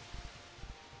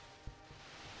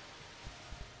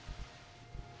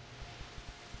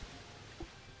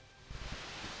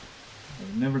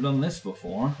 I've never done this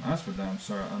before, that's for damn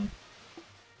certain.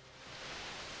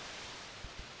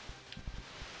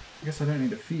 I guess I don't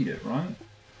need to feed it, right?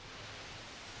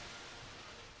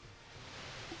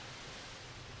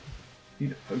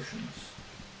 Feed it potions.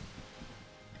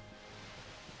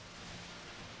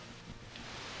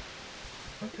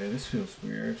 Okay, this feels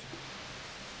weird.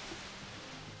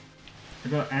 I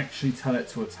gotta actually tell it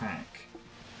to attack.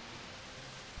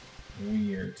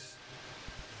 Weird.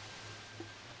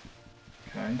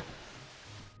 Okay.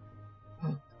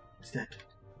 Oh, he's dead.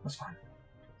 That's fine.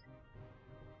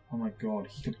 Oh my god,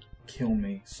 he could kill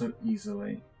me so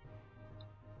easily.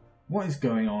 What is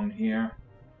going on here?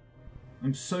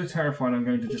 I'm so terrified I'm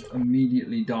going to just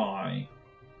immediately die.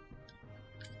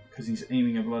 Because he's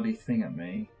aiming a bloody thing at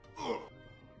me.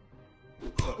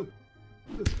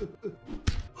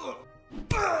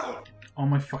 Oh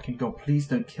my fucking god, please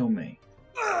don't kill me.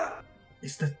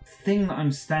 It's the thing that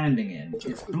I'm standing in.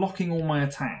 It's blocking all my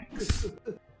attacks.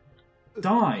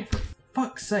 Die, for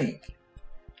fuck's sake.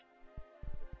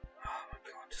 Oh my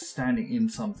god, just standing in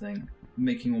something,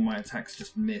 making all my attacks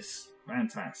just miss.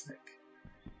 Fantastic.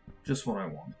 Just what I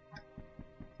want.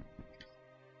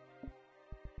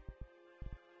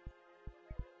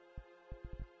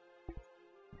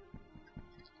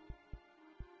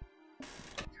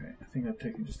 Okay, I think I've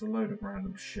taken just a load of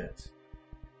random shit.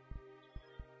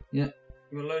 Yep,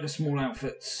 a load of small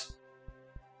outfits.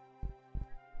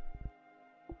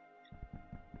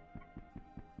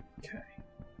 Okay,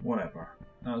 whatever.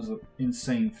 That was an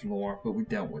insane floor, but we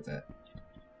dealt with it.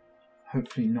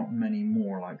 Hopefully not many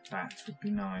more like that would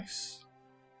be nice.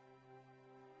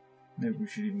 Maybe we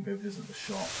should even go visit the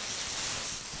shop.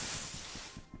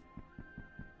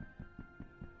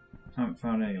 Haven't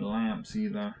found any lamps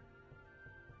either.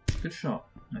 Good shot.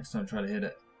 Next time try to hit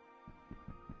it.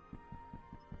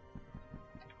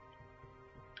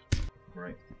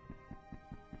 Great.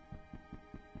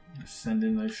 Send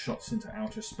in those shots into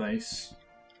outer space.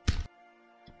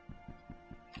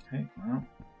 Okay, well.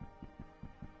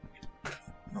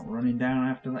 Not running down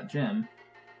after that gem.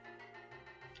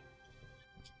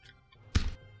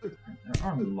 There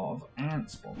are a lot of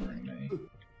ants bothering me.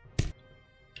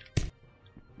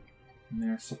 And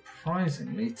they're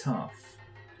surprisingly tough.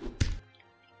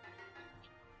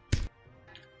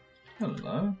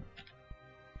 Hello.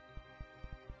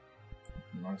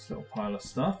 Nice little pile of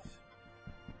stuff.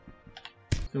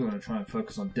 Still going to try and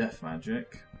focus on death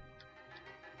magic.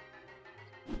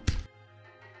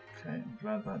 Okay, I'm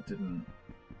glad that didn't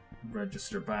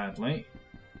register badly.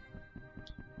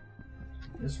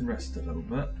 Let's rest a little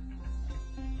bit.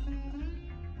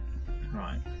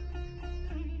 Right.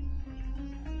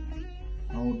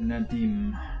 Old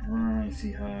Nadim. I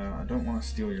see her. I don't want to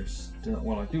steal your stuff.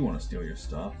 Well, I do want to steal your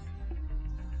stuff.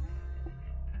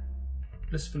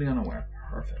 Blissfully unaware.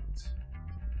 Perfect.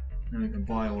 Then we can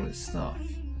buy all his stuff.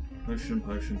 Potion,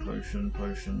 potion, potion,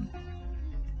 potion.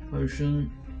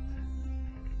 Potion.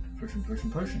 Potion,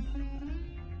 potion, potion.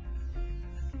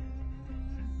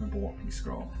 Number Walking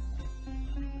Scroll.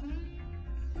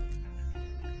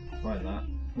 Buy that.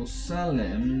 We'll sell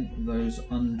him those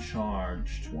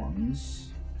uncharged ones.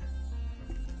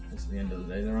 Because at the end of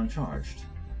the day, they're uncharged.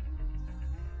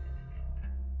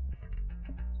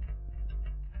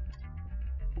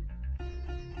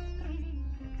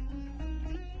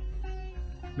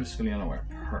 Blissfully unaware.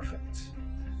 Perfect.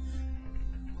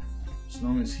 As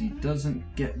long as he doesn't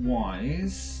get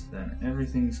wise, then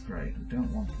everything's great. We don't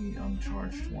want the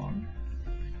uncharged one.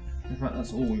 In fact,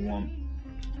 that's all we want.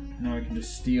 Now we can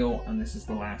just steal, and this is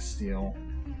the last steal.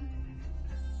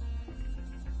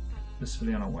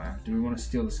 Blissfully unaware. Do we want to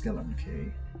steal the skeleton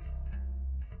key?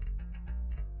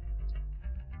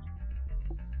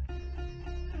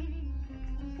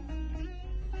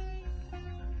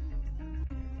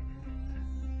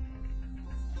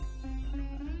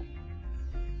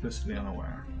 Blissfully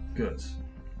unaware. Good.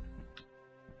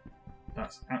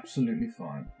 That's absolutely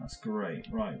fine. That's great.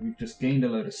 Right, we've just gained a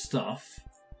load of stuff.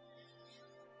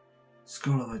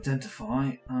 Scroll of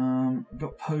Identify. We've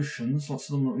got potions, lots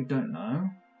of them that we don't know.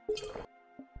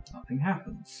 Nothing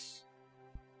happens.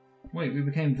 Wait, we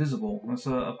became visible. That's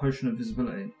a potion of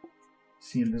visibility.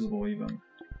 See invisible even.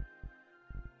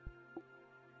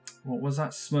 What was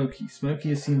that? Smoky.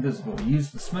 Smoky is see invisible.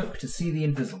 Use the smoke to see the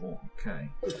invisible. Okay.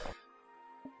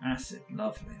 Acid,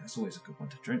 lovely. That's always a good one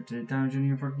to drink. Did it damage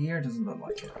any of our gear? Doesn't look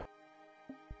like it.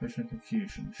 Potion of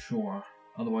Confusion, sure.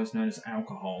 Otherwise known as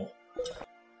alcohol.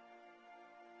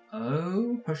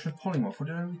 Oh, Potion of Polymorph. What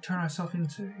did we turn ourselves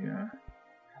into here?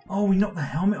 Oh, we knocked the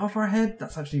helmet off our head?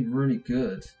 That's actually really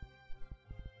good.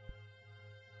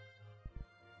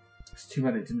 It's too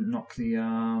bad it didn't knock the,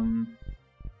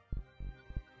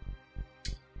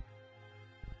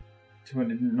 too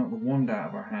bad it didn't knock the wand out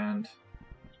of our hand.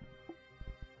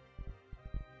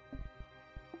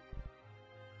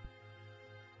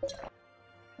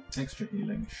 Extra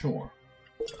healing, sure.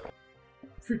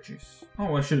 Fruit juice.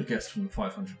 Oh, I should have guessed from the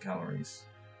 500 calories.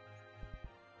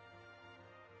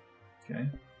 Okay,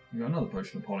 we got another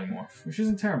potion of polymorph, which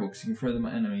isn't terrible because you can throw them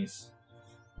at enemies.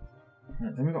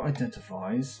 Right, then we've got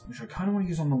identifies, which I kind of want to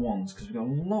use on the wands because we've got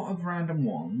a lot of random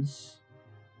wands.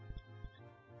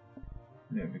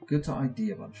 Yeah, it'd be good to ID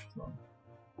a bunch of them.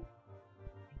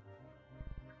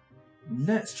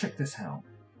 Let's check this helm,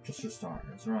 just for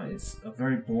starters. Right, it's a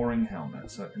very boring helmet,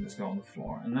 so it can just go on the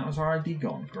floor. And that was our ID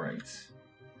gone. Great.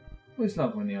 Always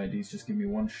love when the IDs just give me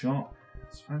one shot.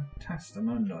 It's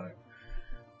fantastimundo.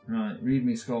 Right, read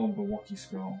me skull, Wazhack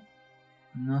skull.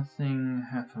 Nothing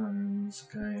happens.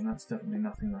 Okay, that's definitely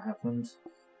nothing that happened.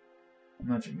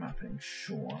 Magic mapping,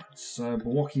 sure. So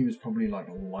Wazhack was probably like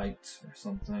a light or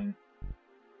something.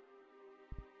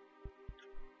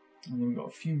 And then we've got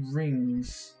a few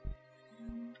rings.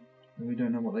 We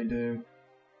don't know what they do.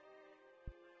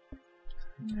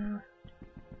 Yeah.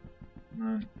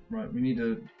 No. Right, we need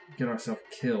to get ourselves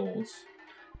killed.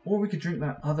 Or we could drink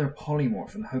that other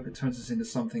polymorph and hope it turns us into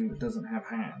something that doesn't have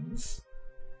hands.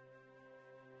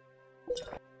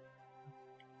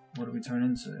 What do we turn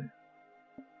into?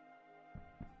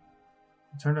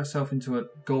 We turned ourselves into a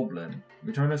goblin.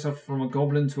 We turned ourselves from a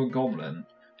goblin to a goblin.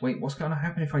 Wait, what's going to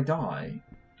happen if I die?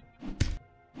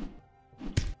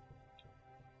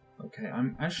 Okay,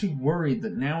 I'm actually worried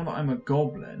that now that I'm a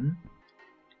goblin,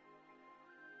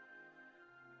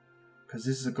 because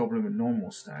this is a goblin with normal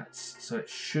stats, so it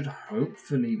should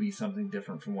hopefully be something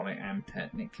different from what I am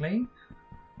technically.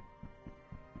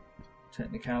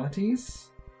 Technicalities.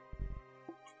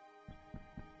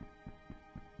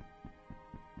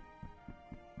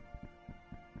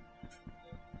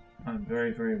 I'm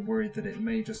very, very worried that it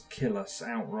may just kill us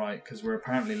outright, because we're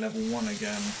apparently level 1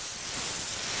 again.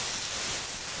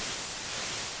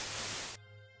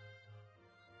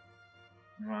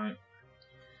 Right.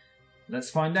 Let's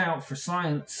find out for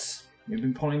science. We've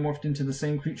been polymorphed into the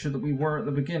same creature that we were at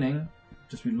the beginning.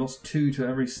 Just we lost 2 to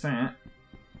every stat.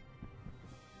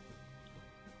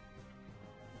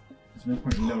 There's no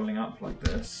point in leveling up like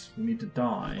this. We need to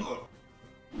die.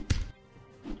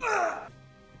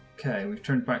 Okay, we've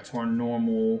turned back to our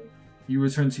normal... You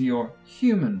return to your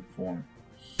human form.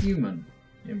 Human,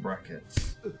 in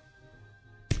brackets.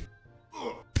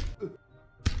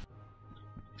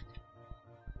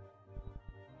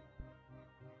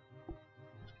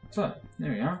 So,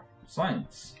 there we are.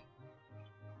 Science.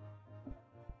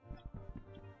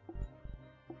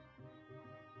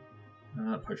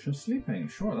 Potion of sleeping.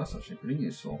 Sure, that's actually pretty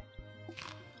useful.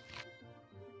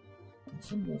 And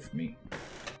some wolf meat.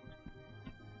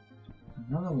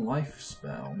 Another life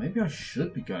spell. Maybe I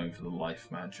should be going for the life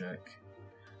magic.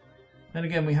 Then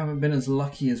again, we haven't been as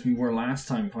lucky as we were last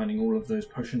time finding all of those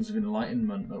potions of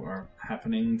enlightenment that were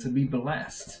happening to be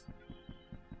blessed.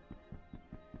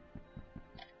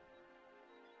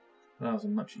 That was a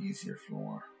much easier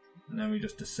floor. And then we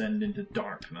just descend into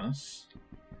darkness.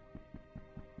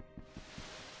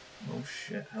 Oh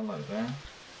shit, hello there.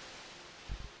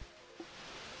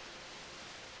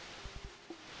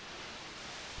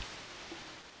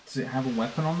 Does it have a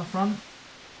weapon on the front?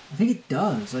 I think it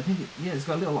does. I think it, yeah, it's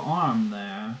got a little arm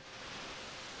there.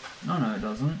 No, it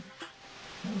doesn't.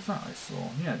 What was that I saw?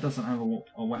 Yeah, it doesn't have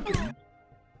a weapon.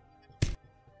 There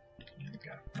we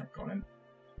go. That got him.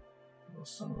 Little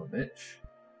son of a bitch.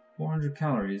 400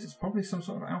 calories. It's probably some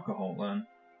sort of alcohol then.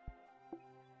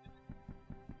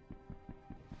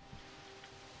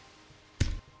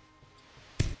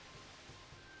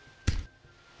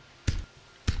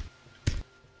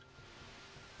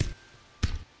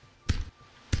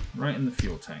 Right in the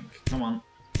fuel tank. Come on.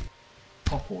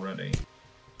 Pop already.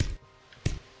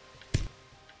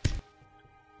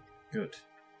 Good.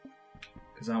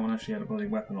 Because that one actually had a bloody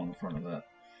weapon on the front of it.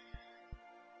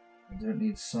 I don't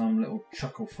need some little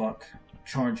chuckle fuck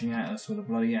charging at us with a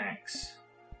bloody axe.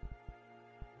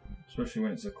 Especially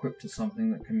when it's equipped to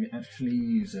something that can actually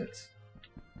use it.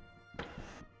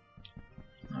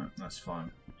 No, that's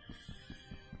fine.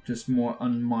 Just more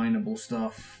unmineable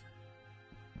stuff.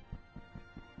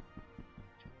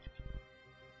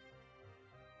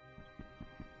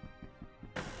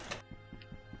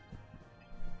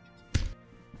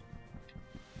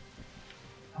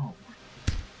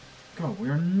 God, we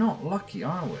are not lucky,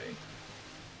 are we?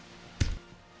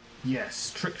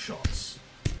 Yes, trick shots.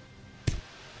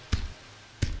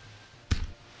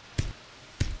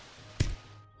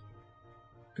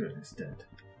 Good, it's dead.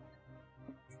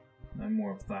 No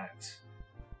more of that.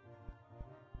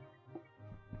 I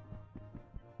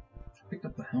picked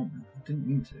up the helmet. I didn't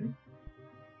mean to.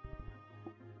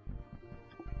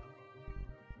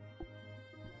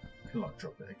 Could like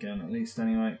drop it again, at least,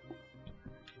 anyway.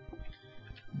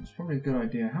 It's probably a good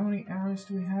idea. How many arrows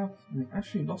do we have? We've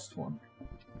actually lost one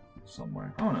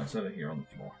somewhere. Oh no, it's over here on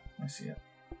the floor. I see it.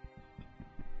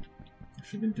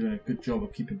 Actually been doing a good job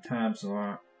of keeping tabs of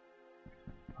our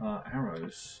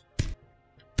arrows.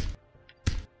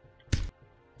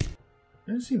 I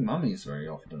don't see mummies very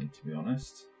often, to be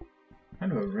honest.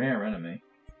 Kind of a rare enemy.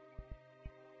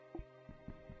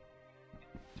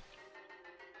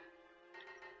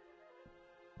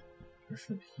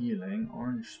 Potion of healing,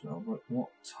 orange spellbook. What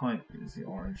type is the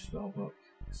orange spellbook?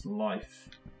 It's life.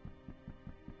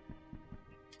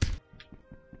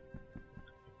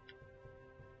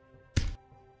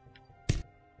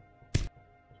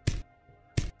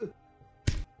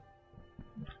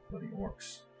 Bloody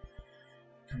orcs.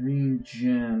 Green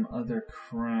gem, other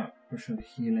crap, potion of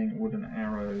healing, wooden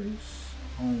arrows.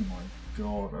 Oh my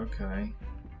god, okay.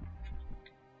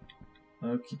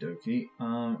 Okie dokie.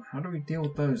 How do we deal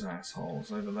with those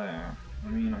assholes over there? I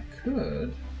mean, I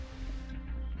could...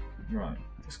 Right,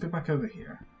 let's go back over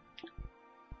here.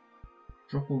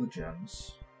 Drop all the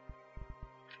gems.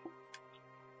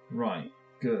 Right,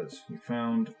 good. We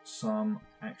found some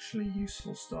actually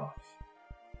useful stuff.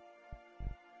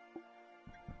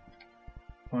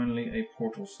 Finally, a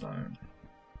portal stone.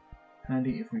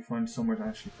 Handy if we find somewhere to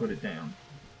actually put it down.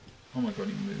 Oh my god,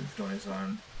 he moved on his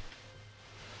own.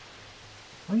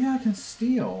 Oh yeah, I can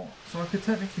steal. So I could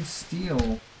technically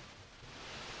steal.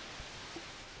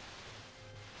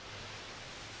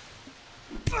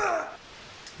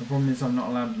 The problem is I'm not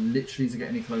allowed literally to get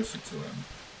any closer to him.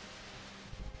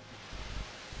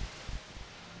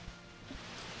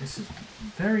 This is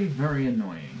very, very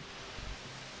annoying.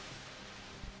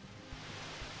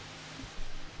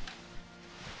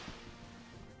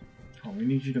 Oh, we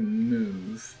need you to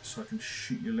move so I can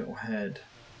shoot your little head.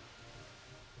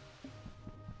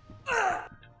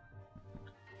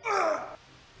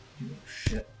 You little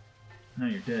shit. Now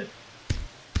you're dead.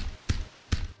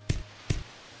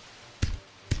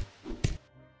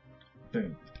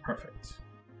 Boom. Perfect.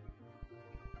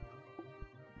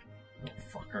 Little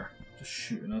fucker. Just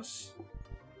shooting us.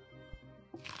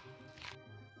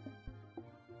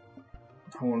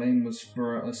 The whole aim was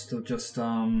for us to just,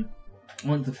 I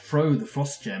wanted to throw the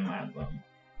frost gem at them.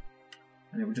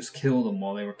 And it would just kill them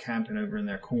while they were camping over in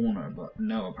their corner, but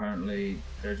no, apparently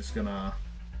they're just gonna...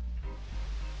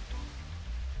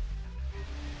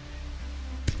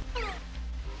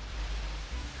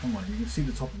 Come on, you can see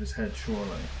the top of his head, surely.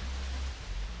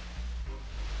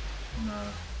 No.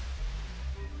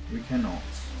 We cannot.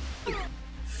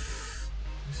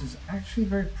 This is actually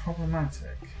very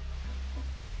problematic.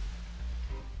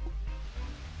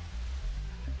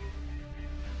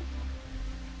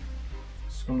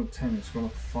 Scroll of 10, Scroll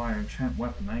of Fire, enchant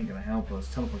weapon ain't gonna help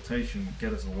us. Teleportation would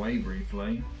get us away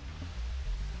briefly.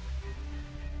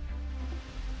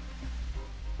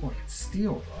 Oh, I can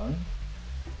steal though.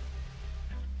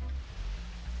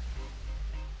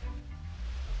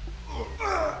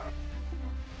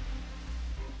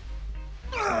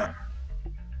 There.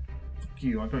 Fuck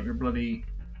you, I got your bloody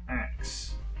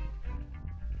axe.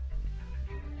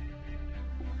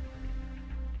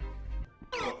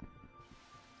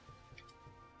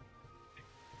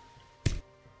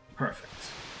 Perfect.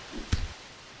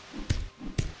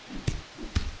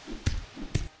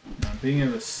 Now, being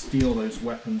able to steal those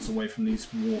weapons away from these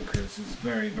walkers is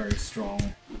very, very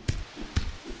strong.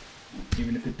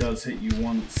 Even if it does hit you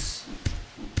once.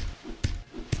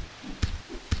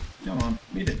 Come on,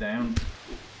 beat it down.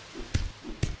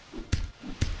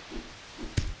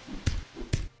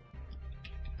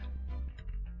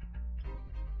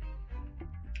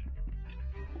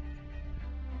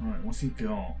 Alright, what's he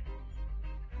got?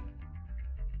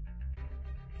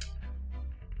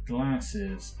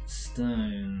 Glasses,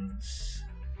 stones,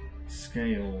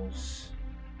 scales,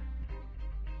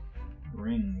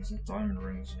 rings. Diamond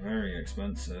rings, very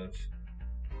expensive.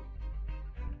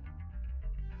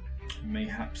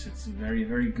 Mayhaps it's very,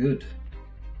 very good.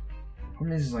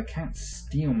 Problem is I can't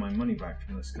steal my money back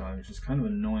from this guy, which is kind of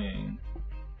annoying.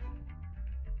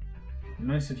 It'd be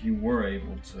nice if you were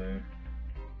able to.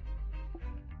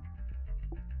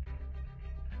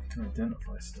 You can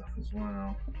identify stuff as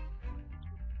well.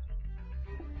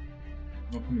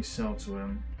 What can we sell to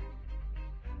him?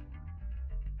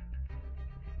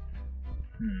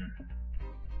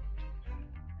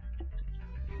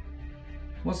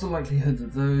 What's the likelihood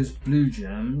that those blue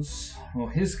gems, or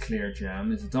his clear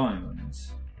gem, is a diamond?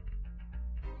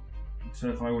 So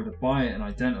if I were to buy it and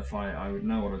identify it, I would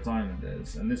know what a diamond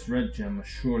is. And this red gem must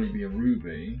surely be a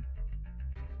ruby.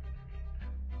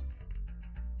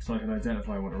 So I can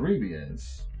identify what a ruby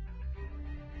is.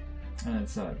 And then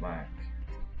sell it back.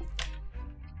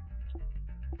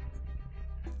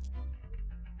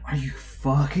 Are you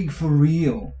fucking for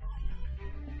real?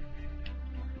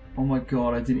 Oh my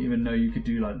god, I didn't even know you could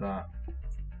do like that.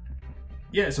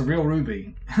 Yeah, it's a real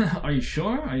ruby. Are you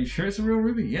sure? Are you sure it's a real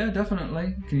ruby? Yeah,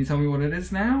 definitely. Can you tell me what it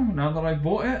is now? Now that I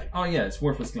bought it? Oh yeah, it's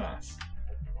worthless glass.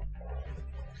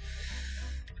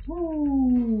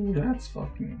 Ooh, that's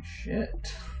fucking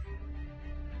shit.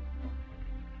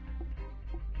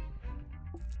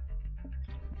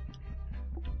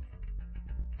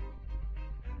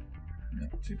 Yeah,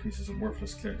 2 pieces of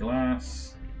worthless clear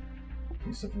glass.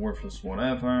 Piece of worthless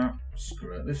whatever.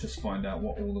 Screw it, let's just find out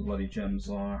what all the bloody gems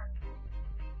are.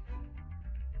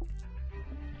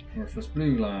 Worthless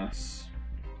blue glass.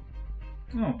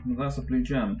 Oh, well, that's a blue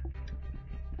gem.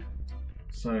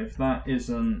 So if that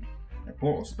isn't a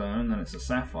portal stone, then it's a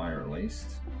sapphire at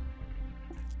least.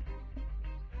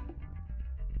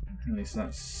 At least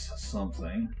that's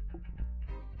something.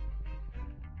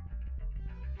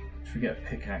 If we get a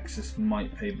pickaxe, this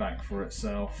might pay back for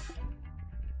itself.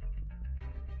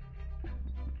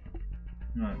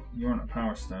 No, you aren't a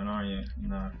power stone, are you?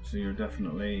 No, so you're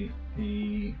definitely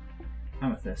the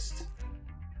amethyst.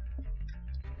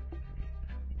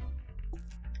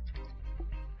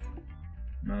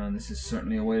 Man, this is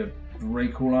certainly a way to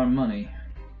break all our money.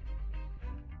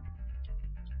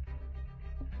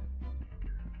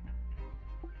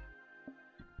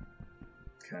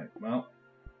 Okay, well,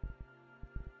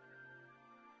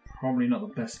 probably not the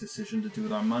best decision to do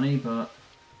with our money, but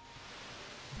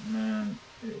man,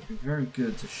 it would be very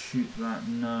good to shoot that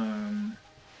gnome.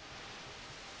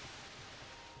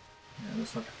 Yeah,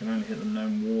 looks like I can only hit the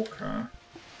gnome walker.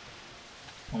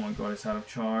 Oh my god, it's out of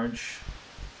charge.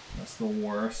 That's the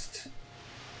worst.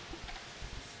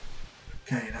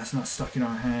 Okay, that's not stuck in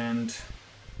our hand.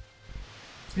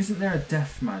 Isn't there a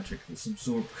death magic that's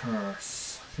absorb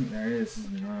curse? I think there is,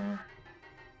 isn't there?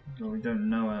 But we don't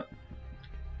know it.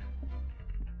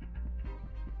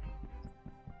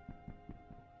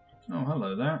 Oh,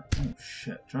 hello there. Oh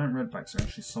shit, giant redbacks are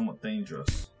actually somewhat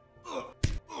dangerous.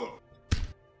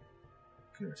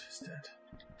 Good, he's dead.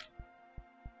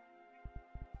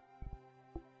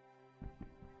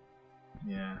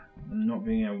 Yeah, and not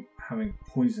having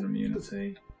poison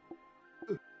immunity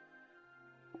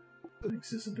makes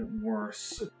this a bit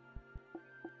worse.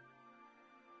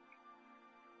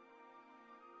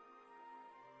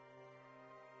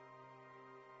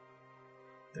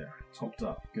 There, topped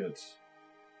up, good.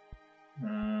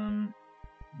 Rotten,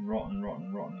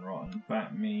 rotten, rotten, rotten.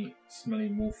 Bat meat, smelly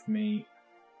wolf meat.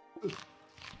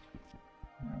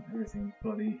 Everything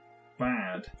bloody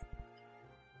bad.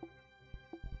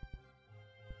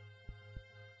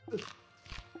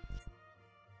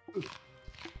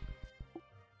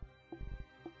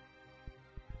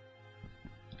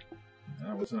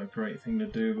 That wasn't a great thing to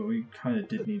do, but we kind of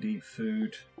did need to eat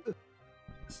food.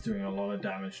 It's doing a lot of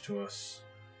damage to us.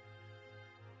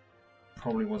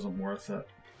 Probably wasn't worth it.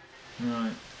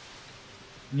 Right.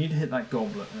 Need to hit that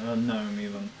goblet. Gnome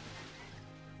even.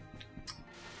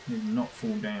 Need to not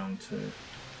fall down too.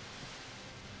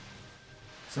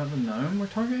 Is that the gnome we're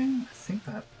targeting? I think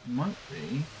that might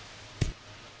be.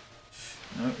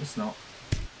 No, it's not.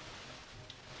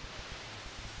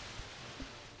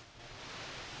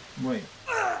 Wait.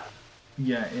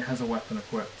 Yeah, it has a weapon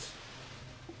equipped.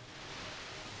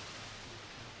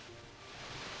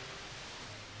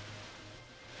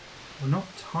 We're not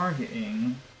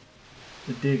targeting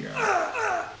the digger.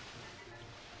 Yeah,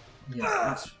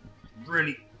 that's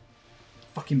really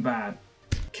fucking bad.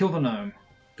 Kill the gnome.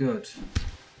 Good.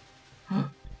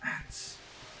 Ants.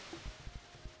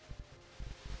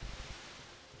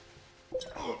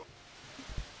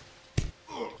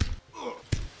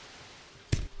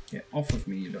 Get off of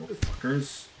me, you little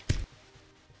fuckers.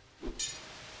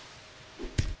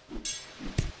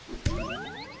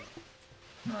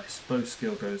 Nice, bow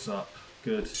skill goes up.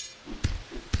 Good.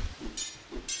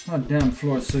 Oh damn,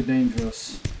 floor is so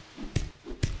dangerous.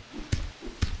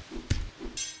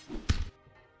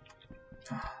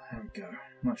 Ah, there we go.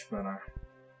 Much better.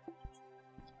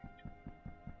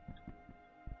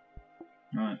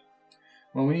 Right.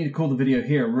 Well, we need to call the video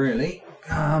here, really.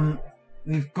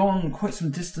 We've gone quite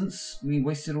some distance. We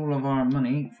wasted all of our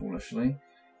money, foolishly.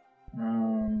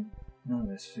 None of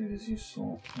this food is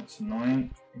useful. That's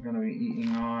annoying. We're going to be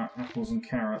eating our apples and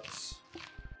carrots.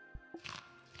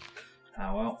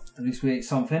 Ah well, at least we ate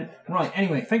something. Right,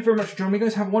 anyway, thank you very much for joining me,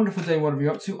 guys. Have a wonderful day, whatever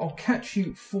you're up to. I'll catch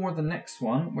you for the next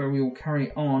one, where we will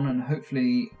carry on and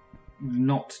hopefully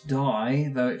not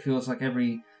die, though it feels like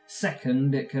every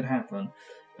second it could happen.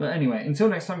 But anyway, until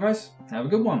next time, guys, have a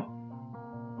good one.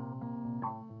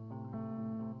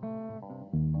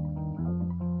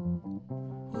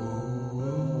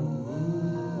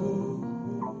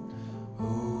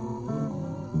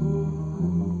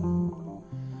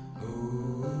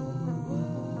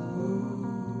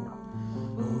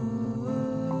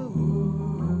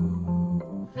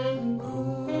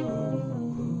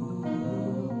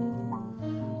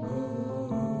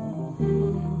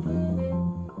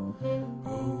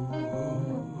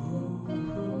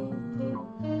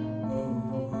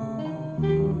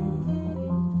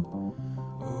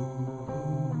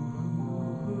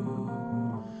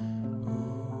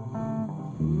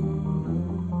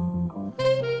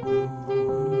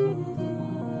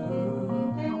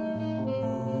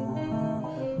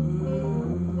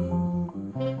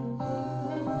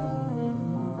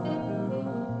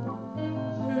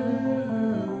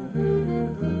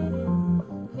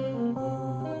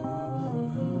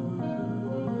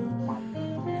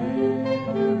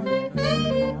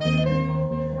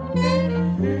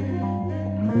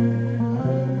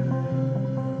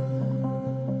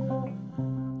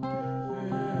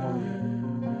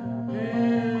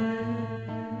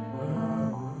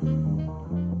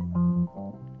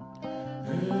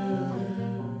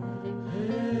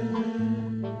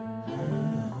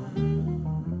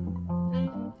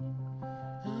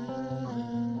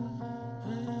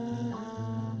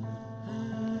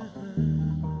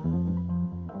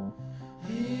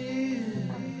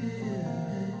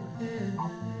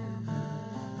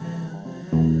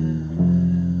 Bye.